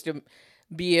supposed to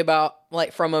be about,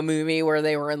 like, from a movie where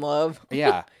they were in love.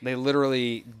 Yeah, they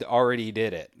literally already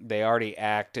did it. They already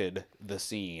acted the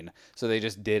scene, so they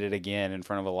just did it again in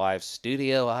front of a live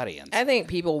studio audience. I think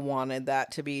people wanted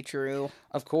that to be true.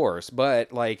 Of course,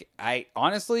 but, like, I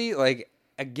honestly, like,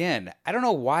 again, I don't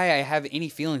know why I have any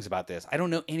feelings about this. I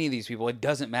don't know any of these people. It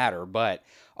doesn't matter, but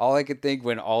all I could think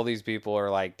when all these people are,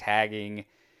 like, tagging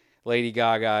Lady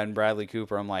Gaga and Bradley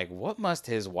Cooper, I'm like, what must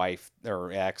his wife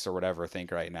or ex or whatever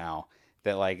think right now?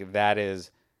 That, like, that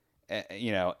is,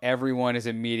 everyone is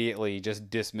immediately just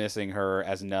dismissing her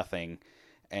as nothing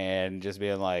and just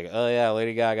being like, oh, yeah,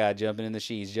 Lady Gaga jumping in the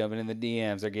sheets, jumping in the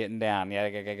DMs, they're getting down.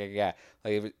 Yeah.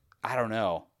 Like, I don't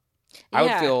know. Yeah. I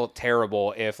would feel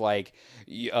terrible if, like,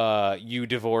 you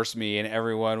divorced me and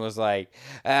everyone was like,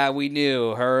 we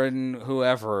knew her and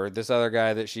whoever, this other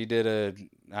guy that she did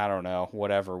I don't know,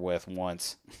 whatever with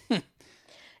once.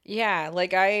 Yeah,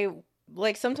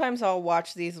 like, sometimes I'll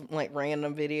watch these, like,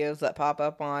 random videos that pop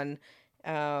up on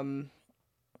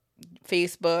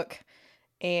Facebook,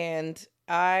 and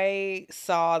I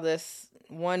saw this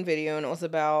one video, and it was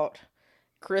about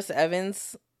Chris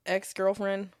Evans'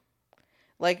 ex-girlfriend.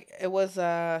 Like, it was,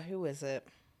 who is it?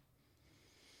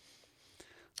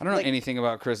 I don't know anything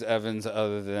about Chris Evans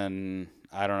other than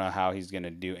I don't know how he's going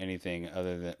to do anything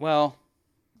other than, well,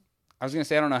 I was going to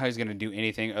say I don't know how he's going to do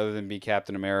anything other than be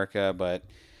Captain America, but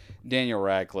Daniel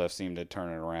Radcliffe seemed to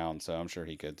turn it around, so I'm sure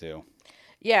he could too.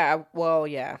 Yeah, well,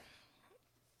 yeah.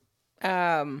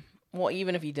 Well,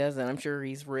 even if he doesn't, I'm sure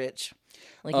he's rich.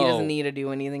 Like, he doesn't need to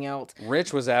do anything else.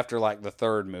 Rich was after, like, the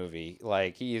third movie.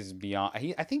 Like, he is beyond.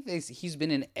 I think he's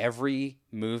been in every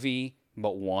movie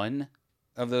but one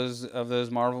of those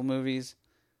Marvel movies.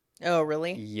 Oh,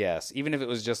 really? Yes, even if it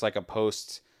was just like a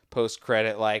post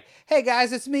credit, like, hey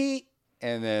guys, it's me,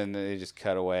 and then they just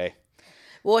cut away.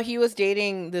 Well, he was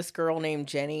dating this girl named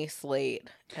Jenny Slate.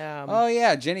 Oh,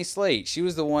 yeah, Jenny Slate. She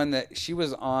was the one that she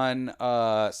was on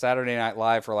Saturday Night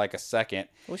Live for like a second.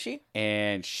 Was she?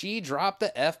 And she dropped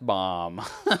the F-bomb.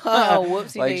 Oh,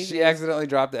 whoopsie Like, daisy. she accidentally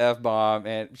dropped the F-bomb.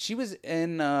 And she was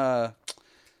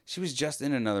just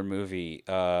in another movie.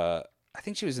 I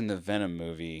think she was in the Venom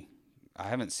movie. I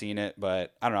haven't seen it,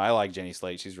 but I don't know. I like Jenny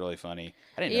Slate. She's really funny.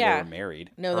 I didn't know they were married.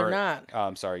 No, they're not. Oh,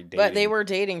 I'm sorry, dating. But they were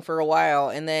dating for a while,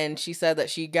 and then she said that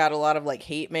she got a lot of, like,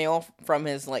 hate mail from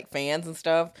his, like, fans and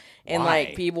stuff. And,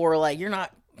 like, people were like, you're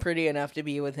not pretty enough to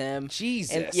be with him.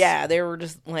 Jesus. And, yeah, they were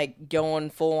just, like,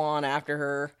 going full on after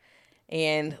her.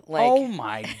 And, like... Oh,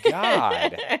 my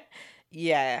God.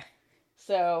 Yeah.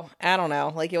 So, I don't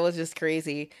know. Like, it was just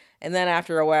crazy. And then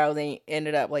after a while, they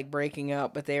ended up, like, breaking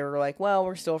up. But they were like, well,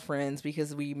 we're still friends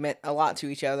because we meant a lot to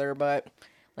each other. But,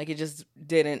 like, it just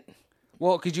didn't.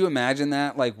 Well, could you imagine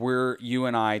that? Like, we're you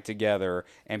and I together,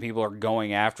 and people are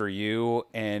going after you.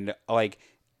 And, like,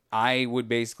 I would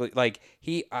basically, like,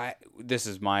 this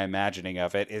is my imagining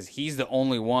of it, is he's the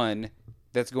only one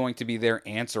that's going to be there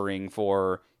answering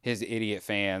for his idiot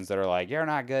fans that are like, you're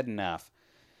not good enough.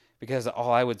 Because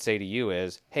all I would say to you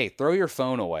is, hey, throw your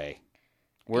phone away.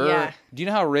 Yeah. Do you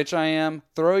know how rich I am?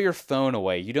 Throw your phone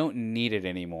away. You don't need it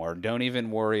anymore. Don't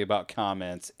even worry about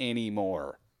comments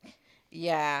anymore.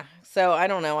 Yeah. So I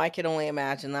don't know. I could only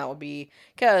imagine that would be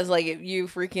because like if you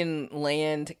freaking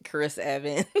land Chris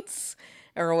Evans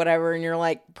or whatever, and you're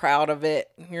like proud of it.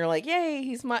 You're like, yay,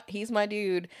 he's my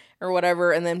dude or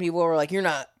whatever, and then people are like, you're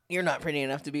not pretty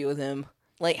enough to be with him.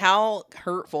 Like, how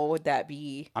hurtful would that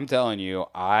be? I'm telling you,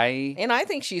 And I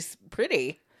think she's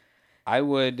pretty. I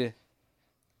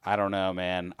don't know,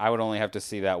 man. I would only have to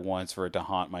see that once for it to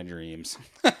haunt my dreams.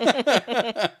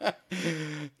 To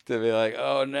be like,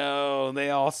 oh no, they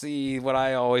all see what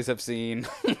I always have seen.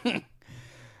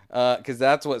 Because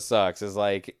that's what sucks, is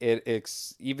like,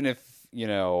 it's even if,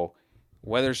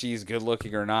 whether she's good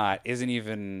looking or not isn't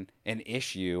even an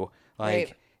issue.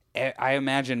 Like, right. I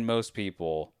imagine most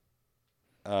people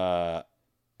don't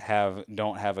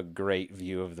have a great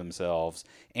view of themselves,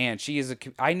 and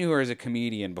I knew her as a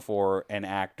comedian before an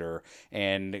actor,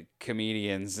 and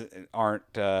comedians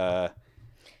aren't known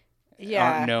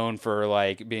for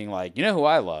like being like, who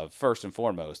I love first and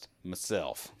foremost,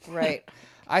 myself. Right.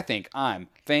 I think I'm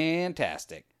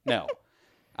fantastic. No,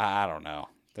 I don't know.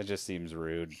 That just seems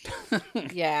rude.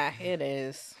 Yeah, it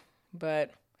is.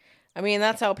 But I mean,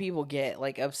 that's how people get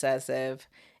like obsessive.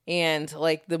 And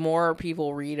like the more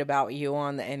people read about you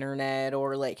on the internet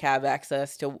or like have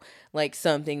access to like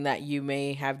something that you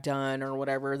may have done or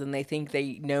whatever, then they think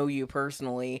they know you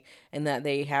personally and that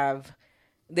they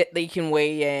can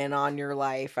weigh in on your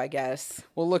life, I guess.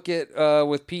 Well, look at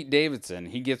with Pete Davidson.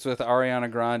 He gets with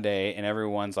Ariana Grande and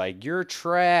everyone's like, you're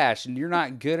trash and you're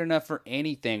not good enough for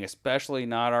anything, especially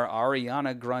not our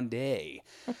Ariana Grande.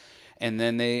 And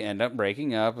then they end up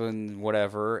breaking up and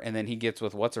whatever. And then he gets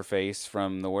with what's-her-face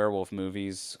from the werewolf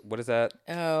movies. What is that?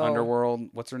 Oh. Underworld.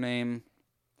 What's her name?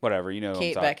 Whatever,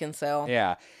 Kate Beckinsale.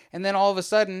 Yeah. And then all of a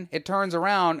sudden, it turns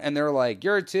around and they're like,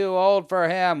 you're too old for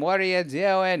him. What are you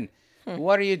doing?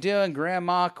 What are you doing,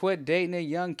 Grandma? Quit dating a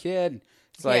young kid.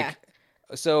 It's like,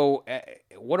 so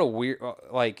what a weird,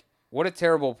 like, what a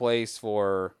terrible place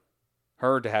for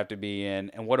her to have to be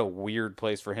in, and what a weird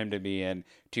place for him to be in,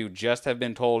 to just have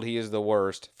been told he is the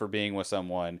worst for being with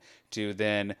someone, to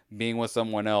then being with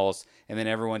someone else, and then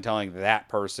everyone telling that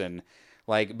person,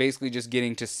 like, basically just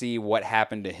getting to see what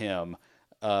happened to him,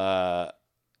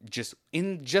 just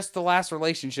in just the last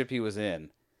relationship he was in.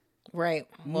 Right.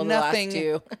 Well, nothing.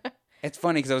 The last two. It's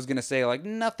funny because I was gonna say, like,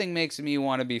 nothing makes me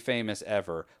want to be famous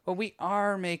ever, but we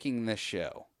are making this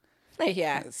show.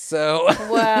 Yeah. So,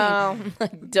 well, I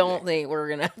don't think we're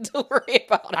going to have to worry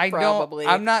about it, probably.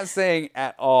 I'm not saying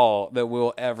at all that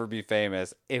we'll ever be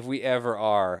famous. If we ever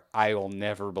are, I will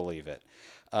never believe it.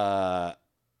 But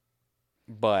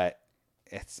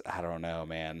I don't know,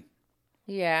 man.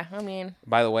 Yeah, I mean.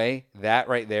 By the way, that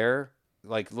right there,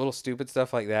 like little stupid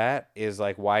stuff like that is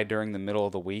like why during the middle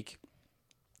of the week,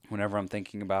 whenever I'm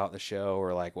thinking about the show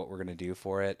or like what we're going to do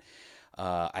for it,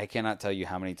 I cannot tell you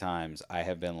how many times I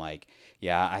have been like,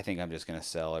 yeah, I think I'm just going to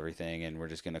sell everything and we're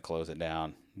just going to close it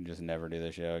down and just never do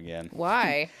the show again.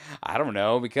 Why? I don't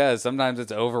know, because sometimes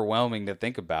it's overwhelming to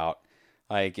think about.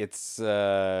 Like, it's,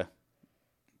 I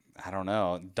don't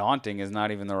know. Daunting is not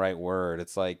even the right word.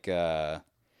 It's like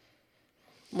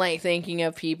thinking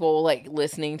of people, like,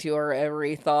 listening to our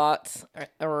every thoughts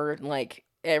or like,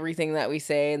 everything that we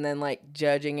say and then, like,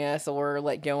 judging us or,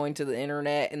 like, going to the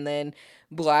internet and then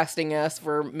blasting us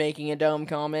for making a dumb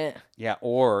comment. Yeah,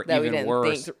 or that even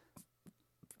worse.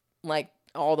 Like,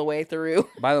 all the way through.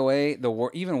 By the way,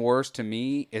 even worse to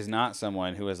me is not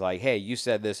someone who is like, hey, you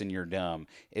said this and you're dumb.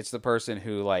 It's the person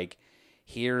who, like,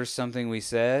 hears something we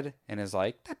said and is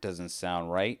like, that doesn't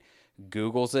sound right.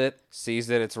 Googles it, sees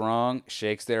that it's wrong,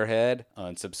 shakes their head,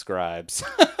 unsubscribes.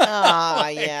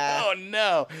 Yeah. Oh,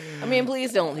 no. I mean,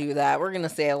 please don't do that. We're going to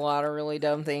say a lot of really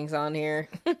dumb things on here.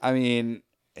 I mean,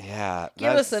 yeah.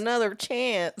 Give us another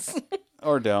chance.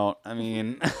 Or don't. I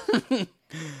mean,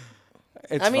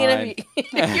 it's fine.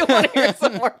 If you want to hear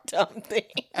some more dumb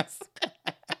things,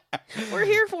 we're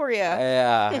here for you.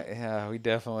 Yeah, we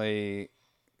definitely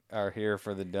are here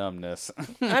for the dumbness.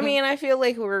 I mean, I feel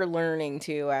like we're learning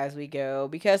too as we go,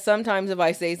 because sometimes if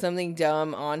I say something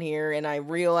dumb on here and I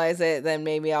realize it, then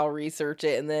maybe I'll research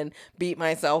it and then beat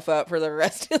myself up for the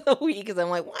rest of the week because I'm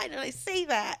like, why did I say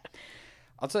that?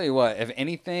 I'll tell you what, if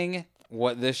anything,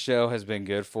 what this show has been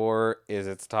good for is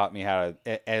it's taught me how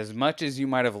to, as much as you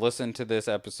might have listened to this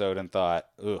episode and thought,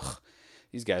 ugh,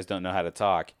 these guys don't know how to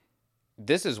talk.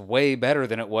 This is way better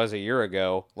than it was a year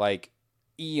ago. Like,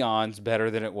 eons better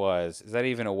than it was. Is that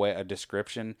even a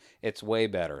description? It's way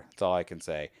better. That's all I can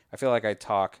say. I feel like I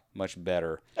talk much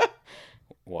better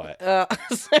What?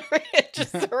 Sorry, I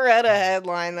just read a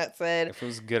headline that said, If it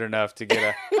was good enough to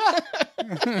get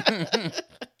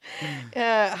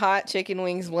hot chicken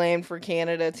wings blamed for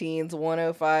Canada teen's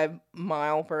 105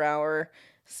 mile per hour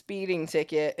speeding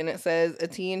ticket. And it says a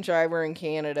teen driver in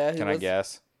Canada who Can I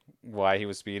guess why he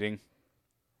was speeding?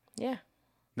 Yeah.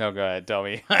 No, go ahead. Tell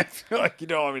me. I feel like you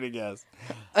don't want me to guess.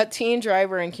 A teen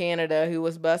driver in Canada who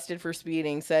was busted for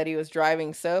speeding said he was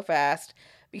driving so fast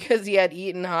because he had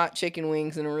eaten hot chicken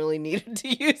wings and really needed to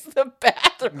use the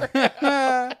bathroom.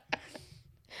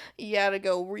 He had to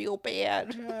go real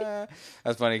bad.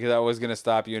 That's funny because I was going to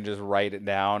stop you and just write it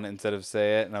down instead of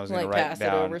say it. And I was going to write pass it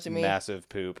down over to me. massive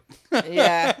poop.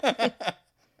 Yeah.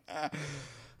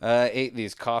 Ate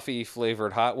these coffee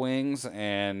flavored hot wings,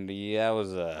 and yeah, it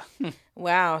was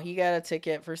Wow, he got a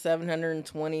ticket for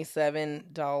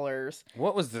 $727.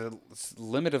 What was the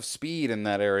limit of speed in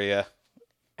that area?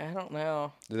 I don't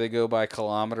know. Do they go by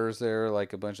kilometers there,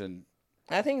 like a bunch of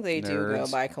I think they do go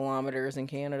nerds? by kilometers in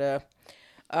Canada.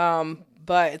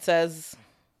 But it says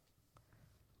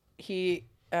he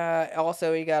got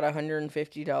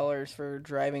 $150 for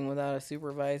driving without a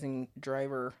supervising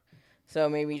driver. So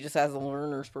maybe he just has a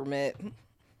learner's permit.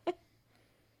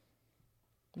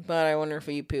 But I wonder if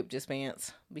he pooped his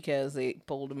pants because they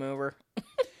pulled him over.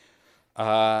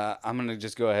 I'm going to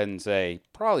just go ahead and say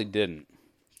probably didn't.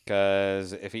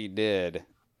 Because if he did...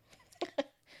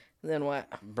 Then what?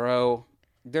 Bro,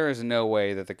 there is no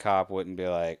way that the cop wouldn't be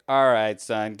like, all right,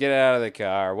 son, get out of the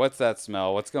car. What's that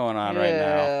smell? What's going on right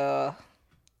now?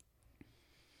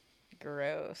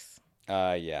 Gross.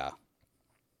 Yeah.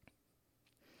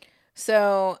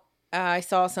 So I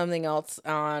saw something else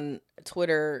on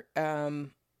Twitter.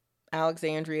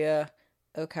 Alexandria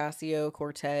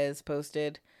Ocasio-Cortez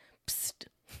posted, "Psst.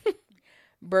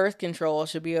 Birth control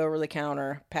should be over the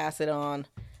counter. Pass it on.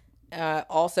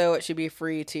 Also, it should be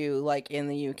free too, like in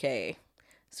the UK."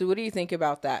 So what do you think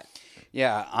about that?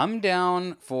 Yeah, I'm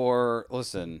down for,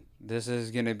 listen, this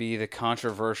is going to be the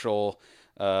controversial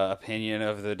opinion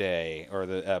of the day, or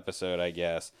the episode, I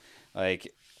guess.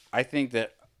 Like, I think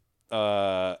that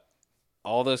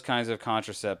all those kinds of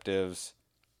contraceptives,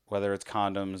 whether it's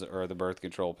condoms or the birth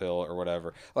control pill or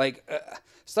whatever, like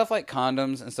stuff like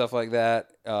condoms and stuff like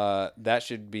that, that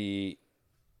should be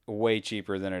way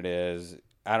cheaper than it is.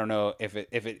 I don't know if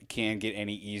it can get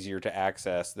any easier to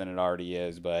access than it already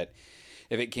is, but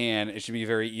if it can, it should be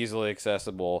very easily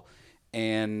accessible.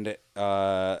 And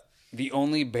the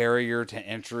only barrier to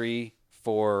entry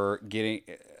for getting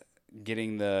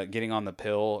on the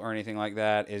pill or anything like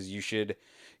that is you should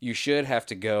have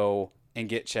to go and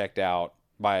get checked out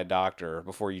by a doctor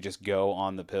before you just go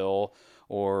on the pill.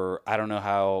 Or I don't know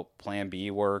how Plan B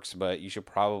works, but you should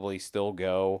probably still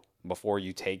go before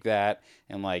you take that.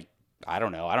 And like, I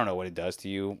don't know what it does to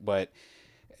you, but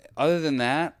other than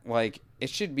that, like,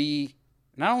 it should be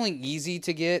not only easy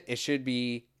to get, it should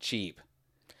be cheap.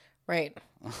 Right.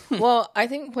 Well, I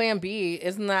think Plan B,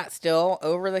 isn't that still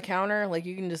over the counter? Like,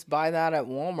 you can just buy that at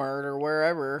Walmart or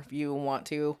wherever if you want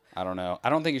to. I don't know. I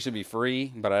don't think it should be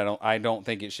free, but I don't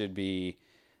think it should be,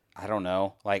 I don't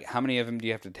know. Like, how many of them do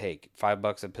you have to take?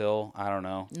 $5 a pill? I don't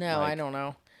know. No, like, I don't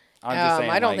know. I'm just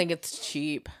saying, I don't think it's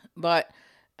cheap, but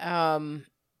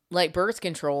like birth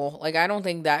control, like I don't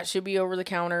think that should be over the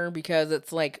counter because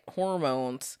it's like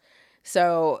hormones.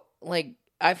 So like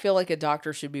I feel like a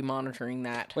doctor should be monitoring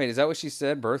that. Wait, is that what she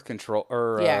said? Birth control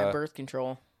or yeah, birth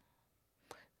control.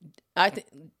 I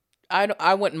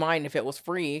wouldn't mind if it was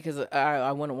free because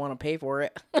I wouldn't want to pay for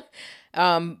it.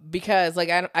 Because like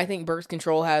I think birth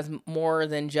control has more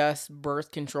than just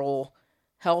birth control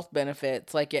health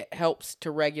benefits. Like it helps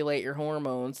to regulate your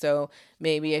hormones. So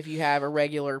maybe if you have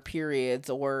irregular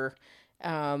periods or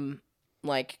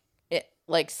like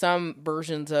some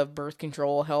versions of birth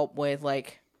control help with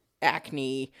like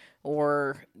acne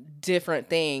or different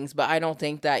things, but I don't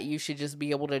think that you should just be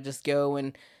able to just go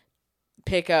and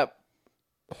pick up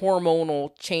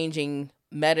hormonal changing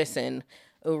medicine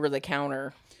over the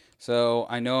counter. So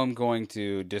I know I'm going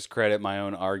to discredit my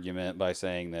own argument by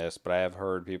saying this, but I have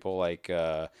heard people like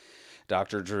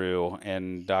Dr. Drew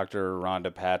and Dr.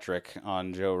 Rhonda Patrick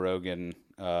on Joe Rogan,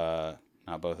 not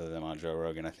both of them on Joe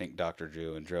Rogan. I think Dr.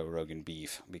 Drew and Joe Rogan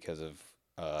beef because of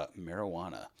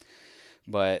marijuana.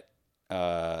 But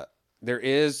there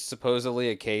is supposedly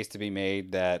a case to be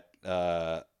made that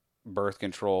birth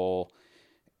control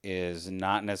is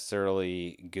not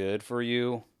necessarily good for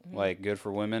you, like good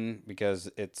for women, because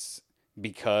it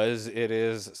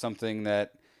is something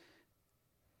that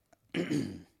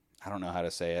I don't know how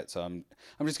to say it, so I'm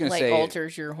just gonna say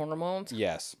alters your hormones.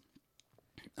 Yes.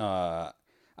 I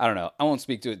I don't know. I won't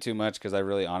speak to it too much because I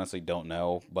really honestly don't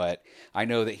know. But I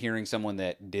know that hearing someone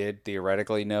that did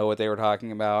theoretically know what they were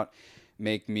talking about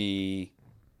make me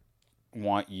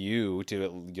want you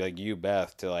to, like you,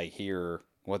 Beth, to like hear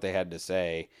what they had to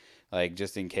say, like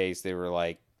just in case they were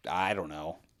like, I don't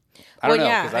know. I Well, don't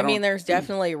know yeah. because I mean, there's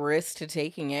definitely risk to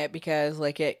taking it because,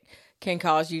 like, it can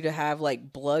cause you to have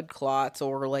like blood clots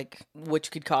or like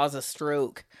which could cause a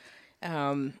stroke.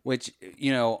 Which,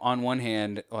 you know, on one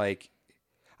hand, like,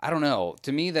 I don't know.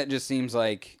 To me, that just seems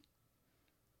like,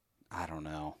 I don't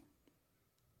know.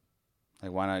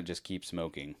 Like, why not just keep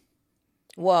smoking?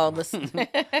 Well, this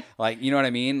Like, you know what I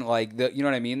mean? Like, you know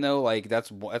what I mean, though? Like,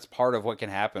 that's part of what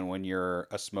can happen when you're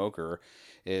a smoker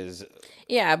is...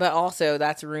 yeah, but also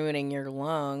that's ruining your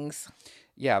lungs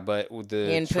Yeah, but with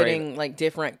the and putting like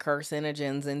different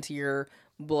carcinogens into your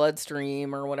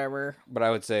bloodstream or whatever. But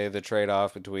I would say the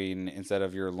trade-off between instead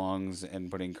of your lungs and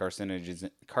putting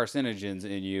carcinogens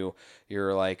in you,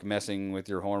 you're like messing with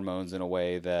your hormones in a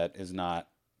way that is not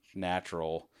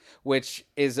natural, which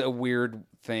is a weird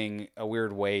thing, a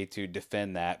weird way to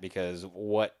defend that because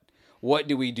what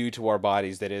do we do to our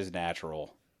bodies that is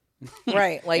natural?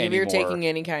 Right, like if you're Anymore. taking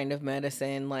any kind of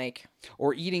medicine, like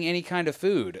Or eating any kind of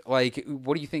food. Like,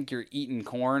 what do you think, you're eating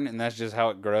corn and that's just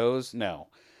how it grows? No.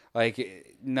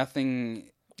 Like, nothing.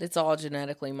 it's all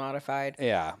genetically modified.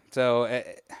 Yeah. So,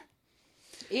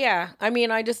 Yeah, I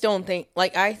mean, I just don't think,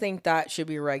 like, I think that should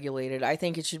be regulated. I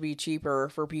think it should be cheaper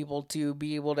for people to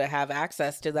be able to have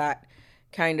access to that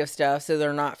kind of stuff so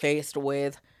they're not faced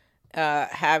with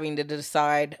having to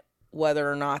decide whether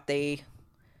or not they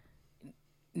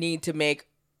need to make,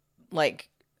 like,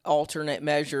 alternate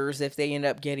measures if they end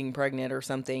up getting pregnant or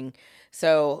something.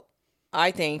 So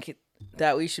I think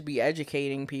that we should be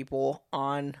educating people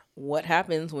on what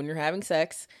happens when you're having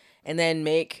sex and then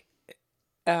make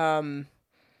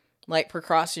like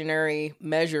precautionary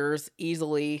measures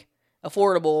easily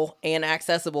affordable and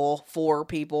accessible for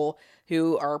people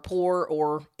who are poor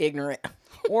or ignorant.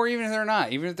 or even if they're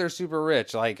not, even if they're super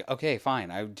rich, like, okay, fine,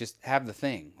 I just have the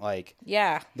thing. Like,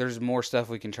 Yeah. there's more stuff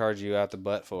we can charge you out the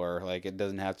butt for. Like, it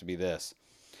doesn't have to be this.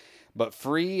 But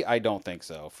free, I don't think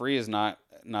so. Free is not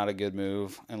a good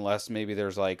move unless maybe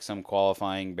there's like some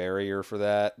qualifying barrier for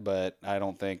that. But I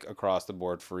don't think across the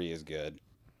board free is good.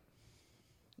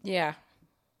 Yeah.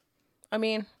 I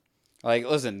mean, Like,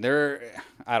 listen,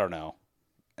 I don't know.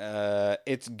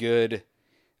 It's good.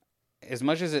 As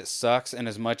much as it sucks, and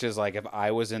as much as, like, if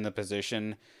I was in the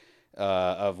position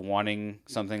of wanting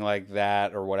something like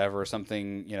that or whatever,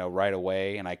 something, you know, right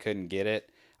away, and I couldn't get it,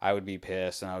 I would be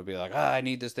pissed, and I would be like, I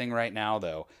need this thing right now,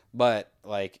 though. But,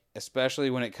 like, especially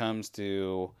when it comes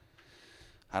to,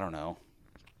 I don't know,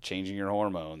 changing your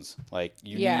hormones. Like,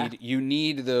 you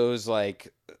need those,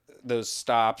 like, those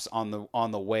stops on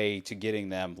the way to getting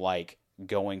them, like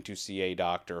going to see a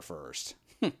doctor first.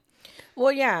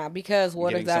 well, yeah, because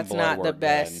what if Getting some that's blood not the work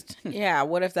best? Yeah,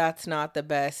 what if that's not the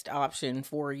best option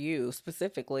for you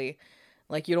specifically?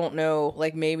 Like, you don't know,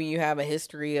 like, maybe you have a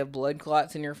history of blood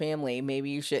clots in your family.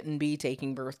 Maybe you shouldn't be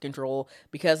taking birth control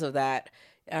because of that.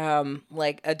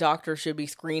 Like, a doctor should be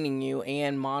screening you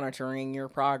and monitoring your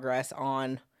progress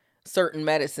on certain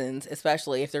medicines,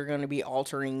 especially if they're going to be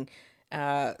altering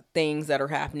things that are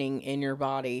happening in your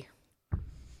body.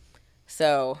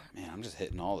 So, Man, I'm just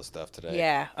hitting all the stuff today.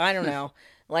 yeah, I don't know.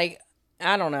 Like,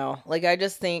 I don't know. Like, I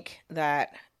just think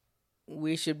that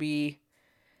we should be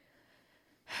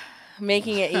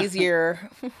making it easier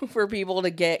for people to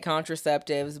get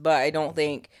contraceptives, but I don't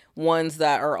think ones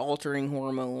that are altering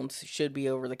hormones should be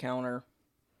over the counter.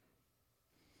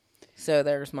 So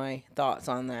there's my thoughts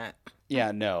on that.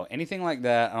 Yeah, no. Anything like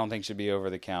that I don't think should be over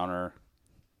the counter.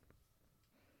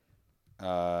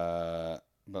 But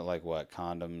like what?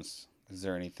 Condoms? Is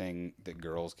there anything that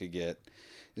girls could get?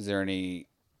 Is there any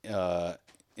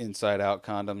inside out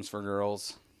condoms for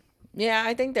girls? Yeah,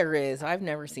 I think there is. I've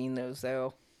never seen those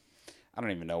though. I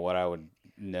don't even know what I would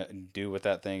do with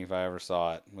that thing if I ever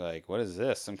saw it. Like, what is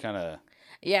this? Some kind of...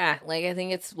 Yeah, like I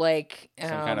think it's like... some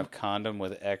kind of condom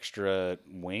with extra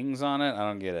wings on it? I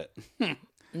don't get it.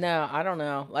 No, I don't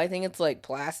know. I think it's like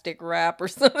plastic wrap or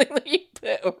something that you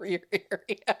put over your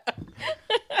area.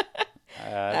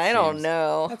 I don't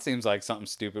know. That seems like something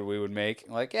stupid we would make.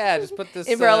 Like, yeah, just put this...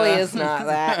 It probably is not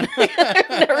that. I've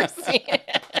never seen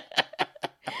it.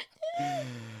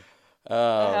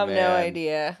 Oh, I have man. no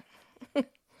idea.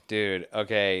 Dude,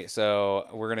 okay, so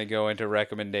we're going to go into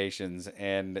recommendations,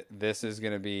 and this is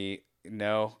going to be...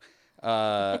 No.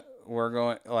 We're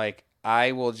going... Like,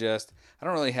 I will just... I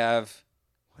don't really have...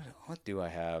 What do I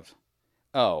have?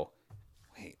 Oh.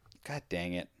 Wait. God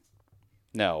dang it.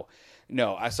 No,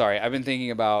 I'm sorry. I've been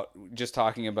thinking about just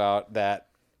talking about that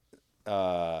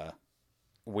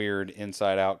weird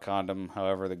inside out condom,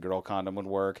 however the girl condom would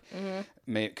work,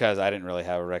 because I didn't really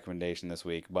have a recommendation this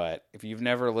week. But if you've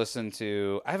never listened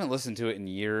to, I haven't listened to it in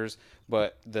years,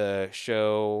 but the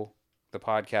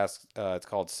podcast, it's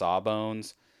called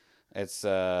Sawbones. It's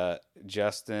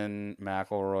Justin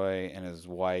McElroy and his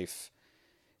wife,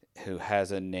 who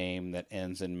has a name that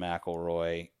ends in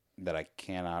McElroy that I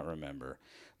cannot remember.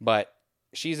 But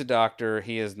she's a doctor,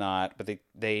 he is not, but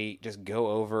they just go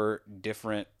over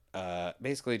different,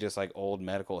 basically just like old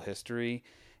medical history.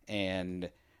 And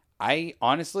I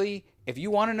honestly, if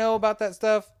you want to know about that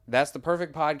stuff, that's the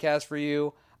perfect podcast for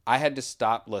you. I had to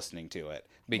stop listening to it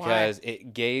because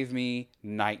it gave me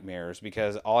nightmares,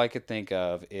 because all I could think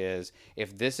of is,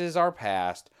 if this is our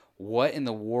past, what in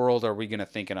the world are we going to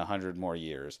think in 100 more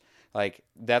years? Like,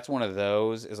 that's one of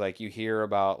those, is like, you hear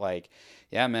about like,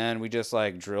 yeah, man, we just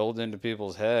like drilled into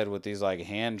people's head with these like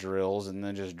hand drills and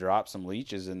then just dropped some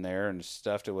leeches in there and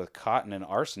stuffed it with cotton and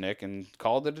arsenic and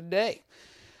called it a day.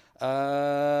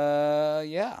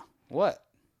 Yeah. What?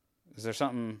 Is there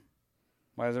something?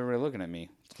 Why is everybody looking at me?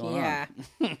 What's going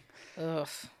on? Ugh.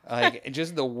 Like,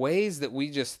 just the ways that we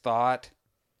just thought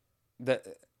that,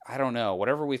 I don't know,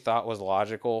 whatever we thought was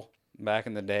logical back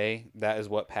in the day, that is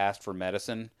what passed for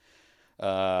medicine.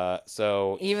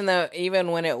 So even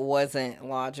when it wasn't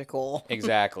logical.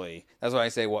 Exactly. That's why I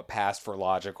say what passed for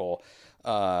logical.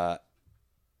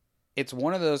 It's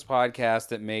one of those podcasts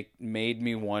that made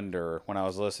me wonder, when I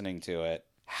was listening to it,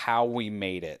 how we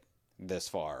made it this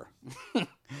far.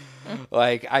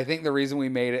 Like, I think the reason we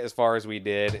made it as far as we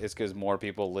did is because more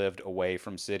people lived away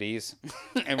from cities.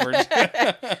 And we're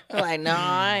like, no,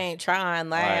 I ain't trying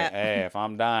that. Like, hey, if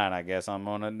I'm dying, I guess I'm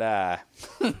gonna die.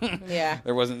 Yeah.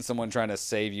 There wasn't someone trying to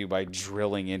save you by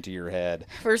drilling into your head.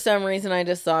 For some reason, I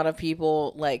just thought of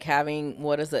people like having,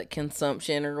 what is it,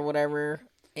 consumption or whatever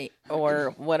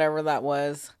that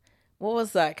was. What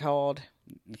was that called?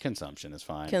 Consumption is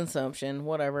fine. Consumption,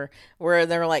 whatever. Where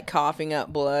they're like coughing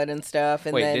up blood and stuff.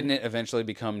 And Wait, then, didn't it eventually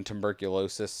become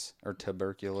tuberculosis or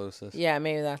tuberculosis? Yeah,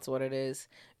 maybe that's what it is.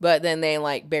 But then they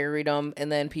like buried them,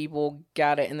 and then people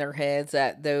got it in their heads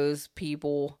that those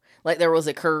people, like, there was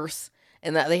a curse,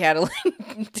 and that they had to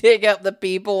like dig up the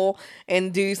people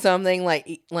and do something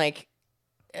like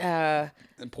and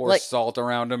pour like, salt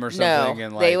around them or something. No,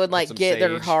 and like they would put like some get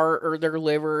their sage. heart or their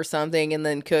liver or something, and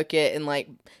then cook it and like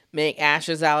make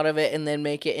ashes out of it, and then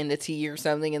make it into tea or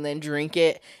something, and then drink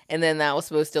it, and then that was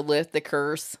supposed to lift the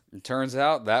curse. It turns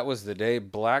out that was the day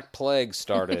Black Plague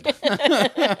started.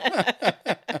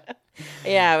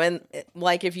 Yeah, and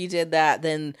like, if you did that,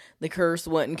 then the curse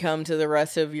wouldn't come to the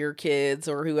rest of your kids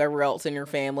or whoever else in your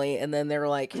family. And then they're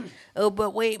like, oh,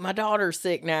 but wait, my daughter's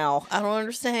sick now. I don't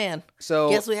understand. So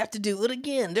guess we have to do it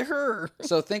again to her.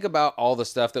 So think about all the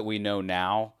stuff that we know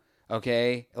now.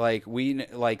 Okay, like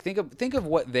think of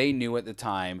what they knew at the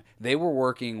time. They were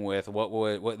working with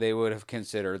what they would have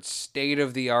considered state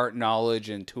of the art knowledge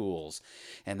and tools,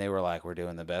 and they were like, we're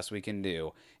doing the best we can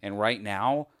do. And right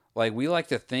now, like, we like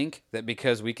to think that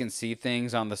because we can see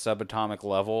things on the subatomic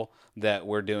level that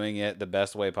we're doing it the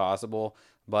best way possible.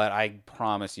 But I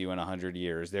promise you, in 100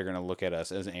 years, they're gonna look at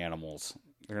us as animals.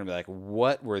 They're gonna be like,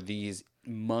 what were these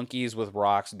monkeys with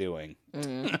rocks doing?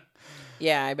 Mm.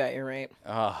 Yeah, I bet you're right.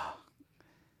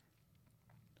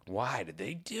 Why did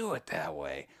they do it that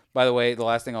way? By the way, the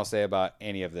last thing I'll say about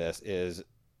any of this is,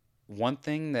 one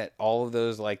thing that all of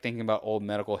those, like, thinking about old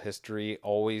medical history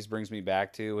always brings me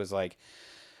back to is, like,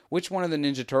 which one of the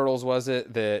Ninja Turtles was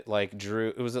it that, like,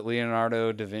 drew, was it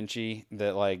Leonardo da Vinci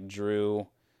that, like, drew,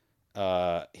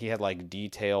 he had, like,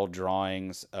 detailed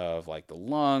drawings of, like, the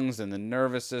lungs and the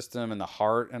nervous system and the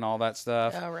heart and all that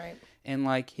stuff. Oh, right. And,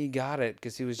 like, he got it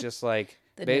because he was just, like,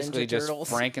 The basically Ninja just Turtles.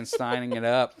 Frankensteining it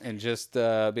up and just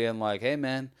being like, hey,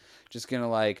 man, just gonna,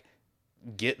 like,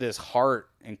 get this heart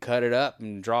and cut it up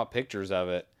and draw pictures of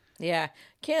it. Yeah.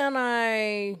 Can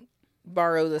I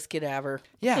borrow this cadaver?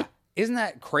 Yeah. Isn't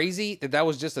that crazy that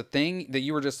was just a thing that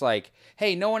you were just like,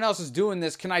 hey, no one else is doing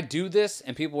this. Can I do this?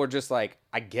 And people were just like,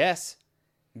 I guess.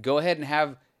 Go ahead and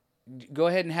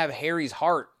have Harry's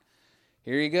heart.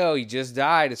 Here you go. He just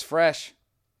died. It's fresh.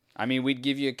 I mean, we'd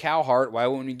give you a cow heart. Why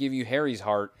wouldn't we give you Harry's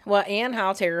heart? Well, and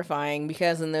how terrifying,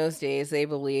 because in those days they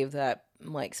believed that,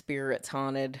 like, spirits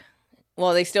haunted.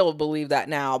 Well, they still believe that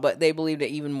now, but they believed it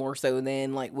even more so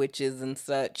then, like witches and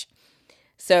such.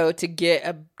 So to get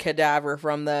a cadaver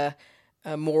from the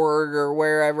morgue or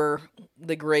wherever,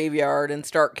 the graveyard, and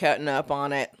start cutting up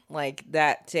on it, like,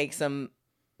 that takes some,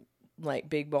 like,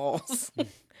 big balls.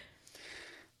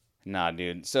 Nah,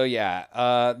 dude. So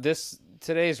yeah,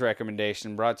 today's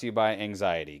recommendation brought to you by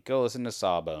anxiety. Go listen to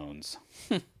Sawbones.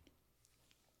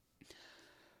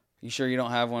 You sure you don't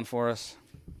have one for us?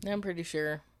 I'm pretty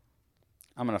sure.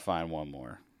 I'm going to find one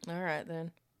more. All right,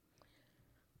 then.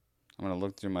 I'm going to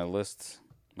look through my lists,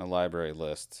 my library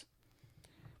list.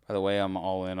 By the way, I'm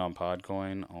all in on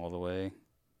Podcoin all the way.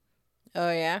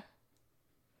 Oh, yeah?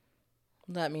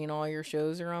 Does that mean all your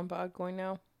shows are on Podcoin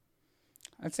now?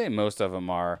 I'd say most of them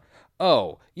are.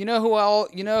 Oh, you know who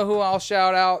I'll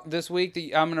shout out this week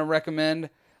that I'm going to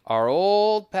recommend? Our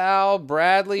old pal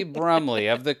Bradley Brumley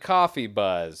of the Coffee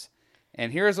Buzz.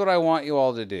 And here's what I want you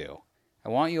all to do. I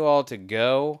want you all to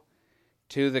go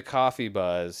to the Coffee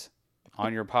Buzz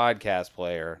on your podcast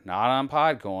player, not on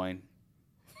Podcoin.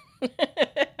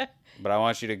 But I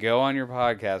want you to go on your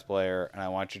podcast player and I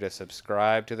want you to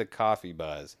subscribe to the Coffee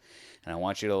Buzz. And I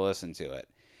want you to listen to it.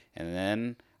 And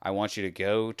then I want you to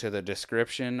go to the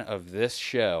description of this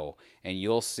show and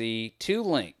you'll see 2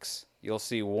 links. You'll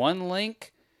see one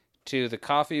link to the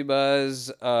Coffee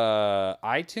Buzz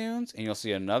iTunes, and you'll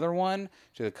see another one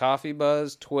to the Coffee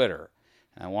Buzz Twitter.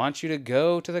 And I want you to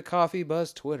go to the Coffee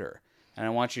Buzz Twitter, and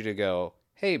I want you to go,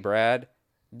 hey, Brad,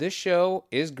 this show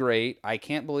is great. I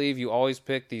can't believe you always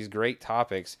pick these great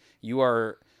topics. You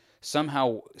are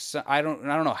somehow, I don't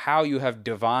know how you have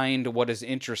divined what is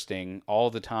interesting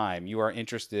all the time. You are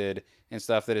interested in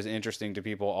stuff that is interesting to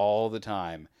people all the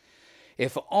time.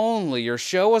 If only your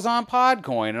show was on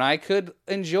Podcoin and I could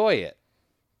enjoy it.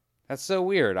 That's so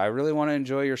weird. I really want to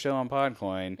enjoy your show on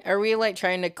Podcoin. Are we like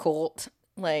trying to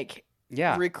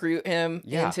recruit him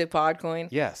into Podcoin?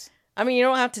 Yes. I mean, you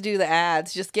don't have to do the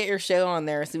ads. Just get your show on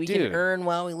there so we can earn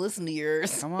while we listen to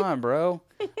yours. Come on, bro.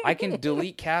 I can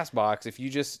delete CastBox if you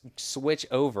just switch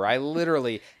over.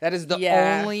 That is the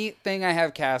only thing I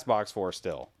have CastBox for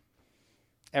still.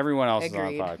 Everyone else is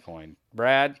on Podcoin.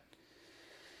 Brad,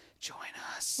 join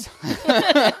us.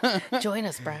 Join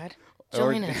us, Brad.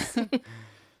 Join us.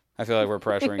 I feel like we're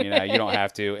pressuring you now. You don't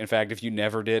have to. In fact, if you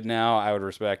never did now, I would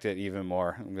respect it even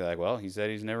more. I'd be like, well, he said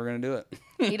he's never going to do it.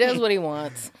 He does what he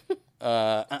wants.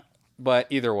 But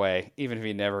either way, even if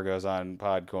he never goes on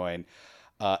Podcoin,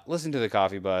 listen to the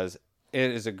Coffee Buzz.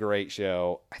 It is a great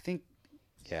show. I think,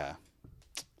 I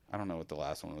don't know what the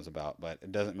last one was about, but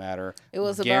it doesn't matter. It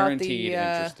was guaranteed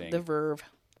about interesting. the Verve.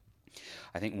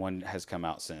 I think one has come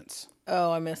out since.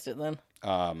 Oh, I missed it then.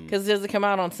 Because does it come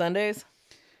out on Sundays?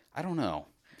 I don't know.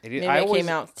 Maybe it came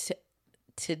out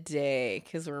today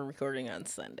because we're recording on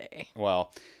Sunday.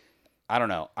 Well, I don't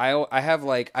know. I have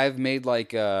a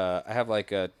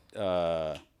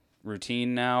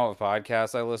routine now of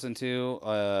podcasts I listen to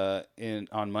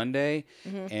on Monday,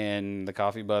 and the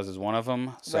Coffee Buzz is one of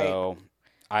them. So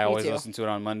I always listen to it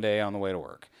on Monday on the way to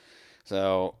work.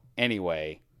 So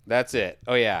anyway, that's it.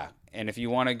 Oh yeah. And if you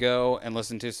want to go and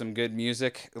listen to some good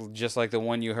music, just like the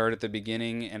one you heard at the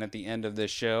beginning and at the end of this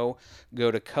show,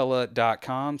 go to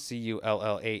Kullah.com, Cullah.com.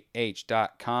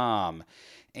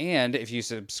 And if you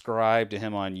subscribe to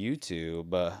him on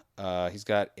YouTube, he's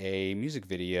got a music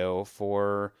video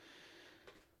for...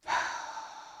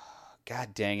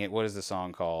 God dang it, what is the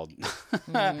song called?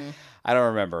 I don't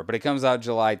remember, but it comes out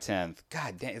July 10th.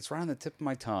 God dang, it's right on the tip of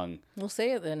my tongue. We'll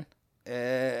say it then.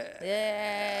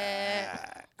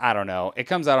 I don't know. It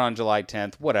comes out on July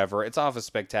 10th. Whatever. It's off of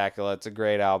Spectacular. It's a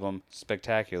great album.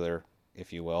 Spectacular,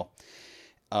 if you will.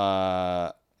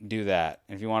 Do that.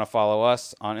 And if you want to follow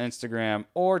us on Instagram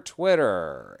or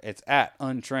Twitter, it's at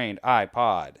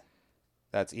UntrainedIPod.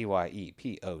 That's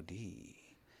EYEPOD.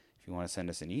 If you want to send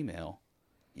us an email,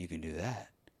 you can do that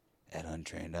at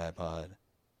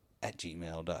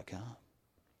untrainedipod@gmail.com.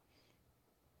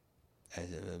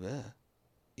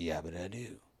 Yeah, but I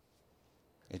do.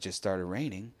 It just started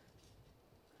raining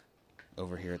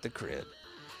over here at the crib.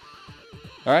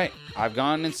 All right, I've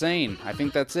gone insane. I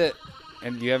think that's it.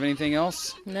 And do you have anything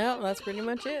else? No, that's pretty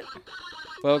much it.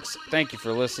 Folks, thank you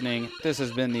for listening. This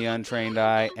has been The Untrained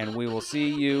Eye, and we will see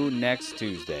you next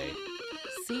Tuesday.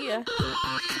 See ya.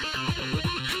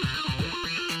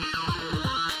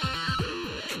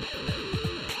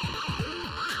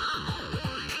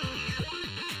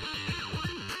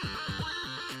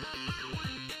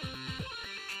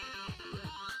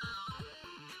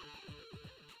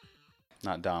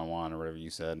 Not Don Juan or whatever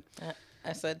you said.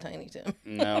 I said Tiny Tim.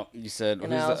 No, you said...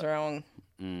 And I was wrong.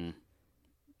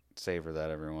 Savor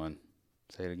that, everyone.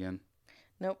 Say it again.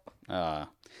 Nope. All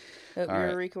you were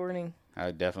right. recording. I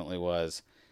definitely was.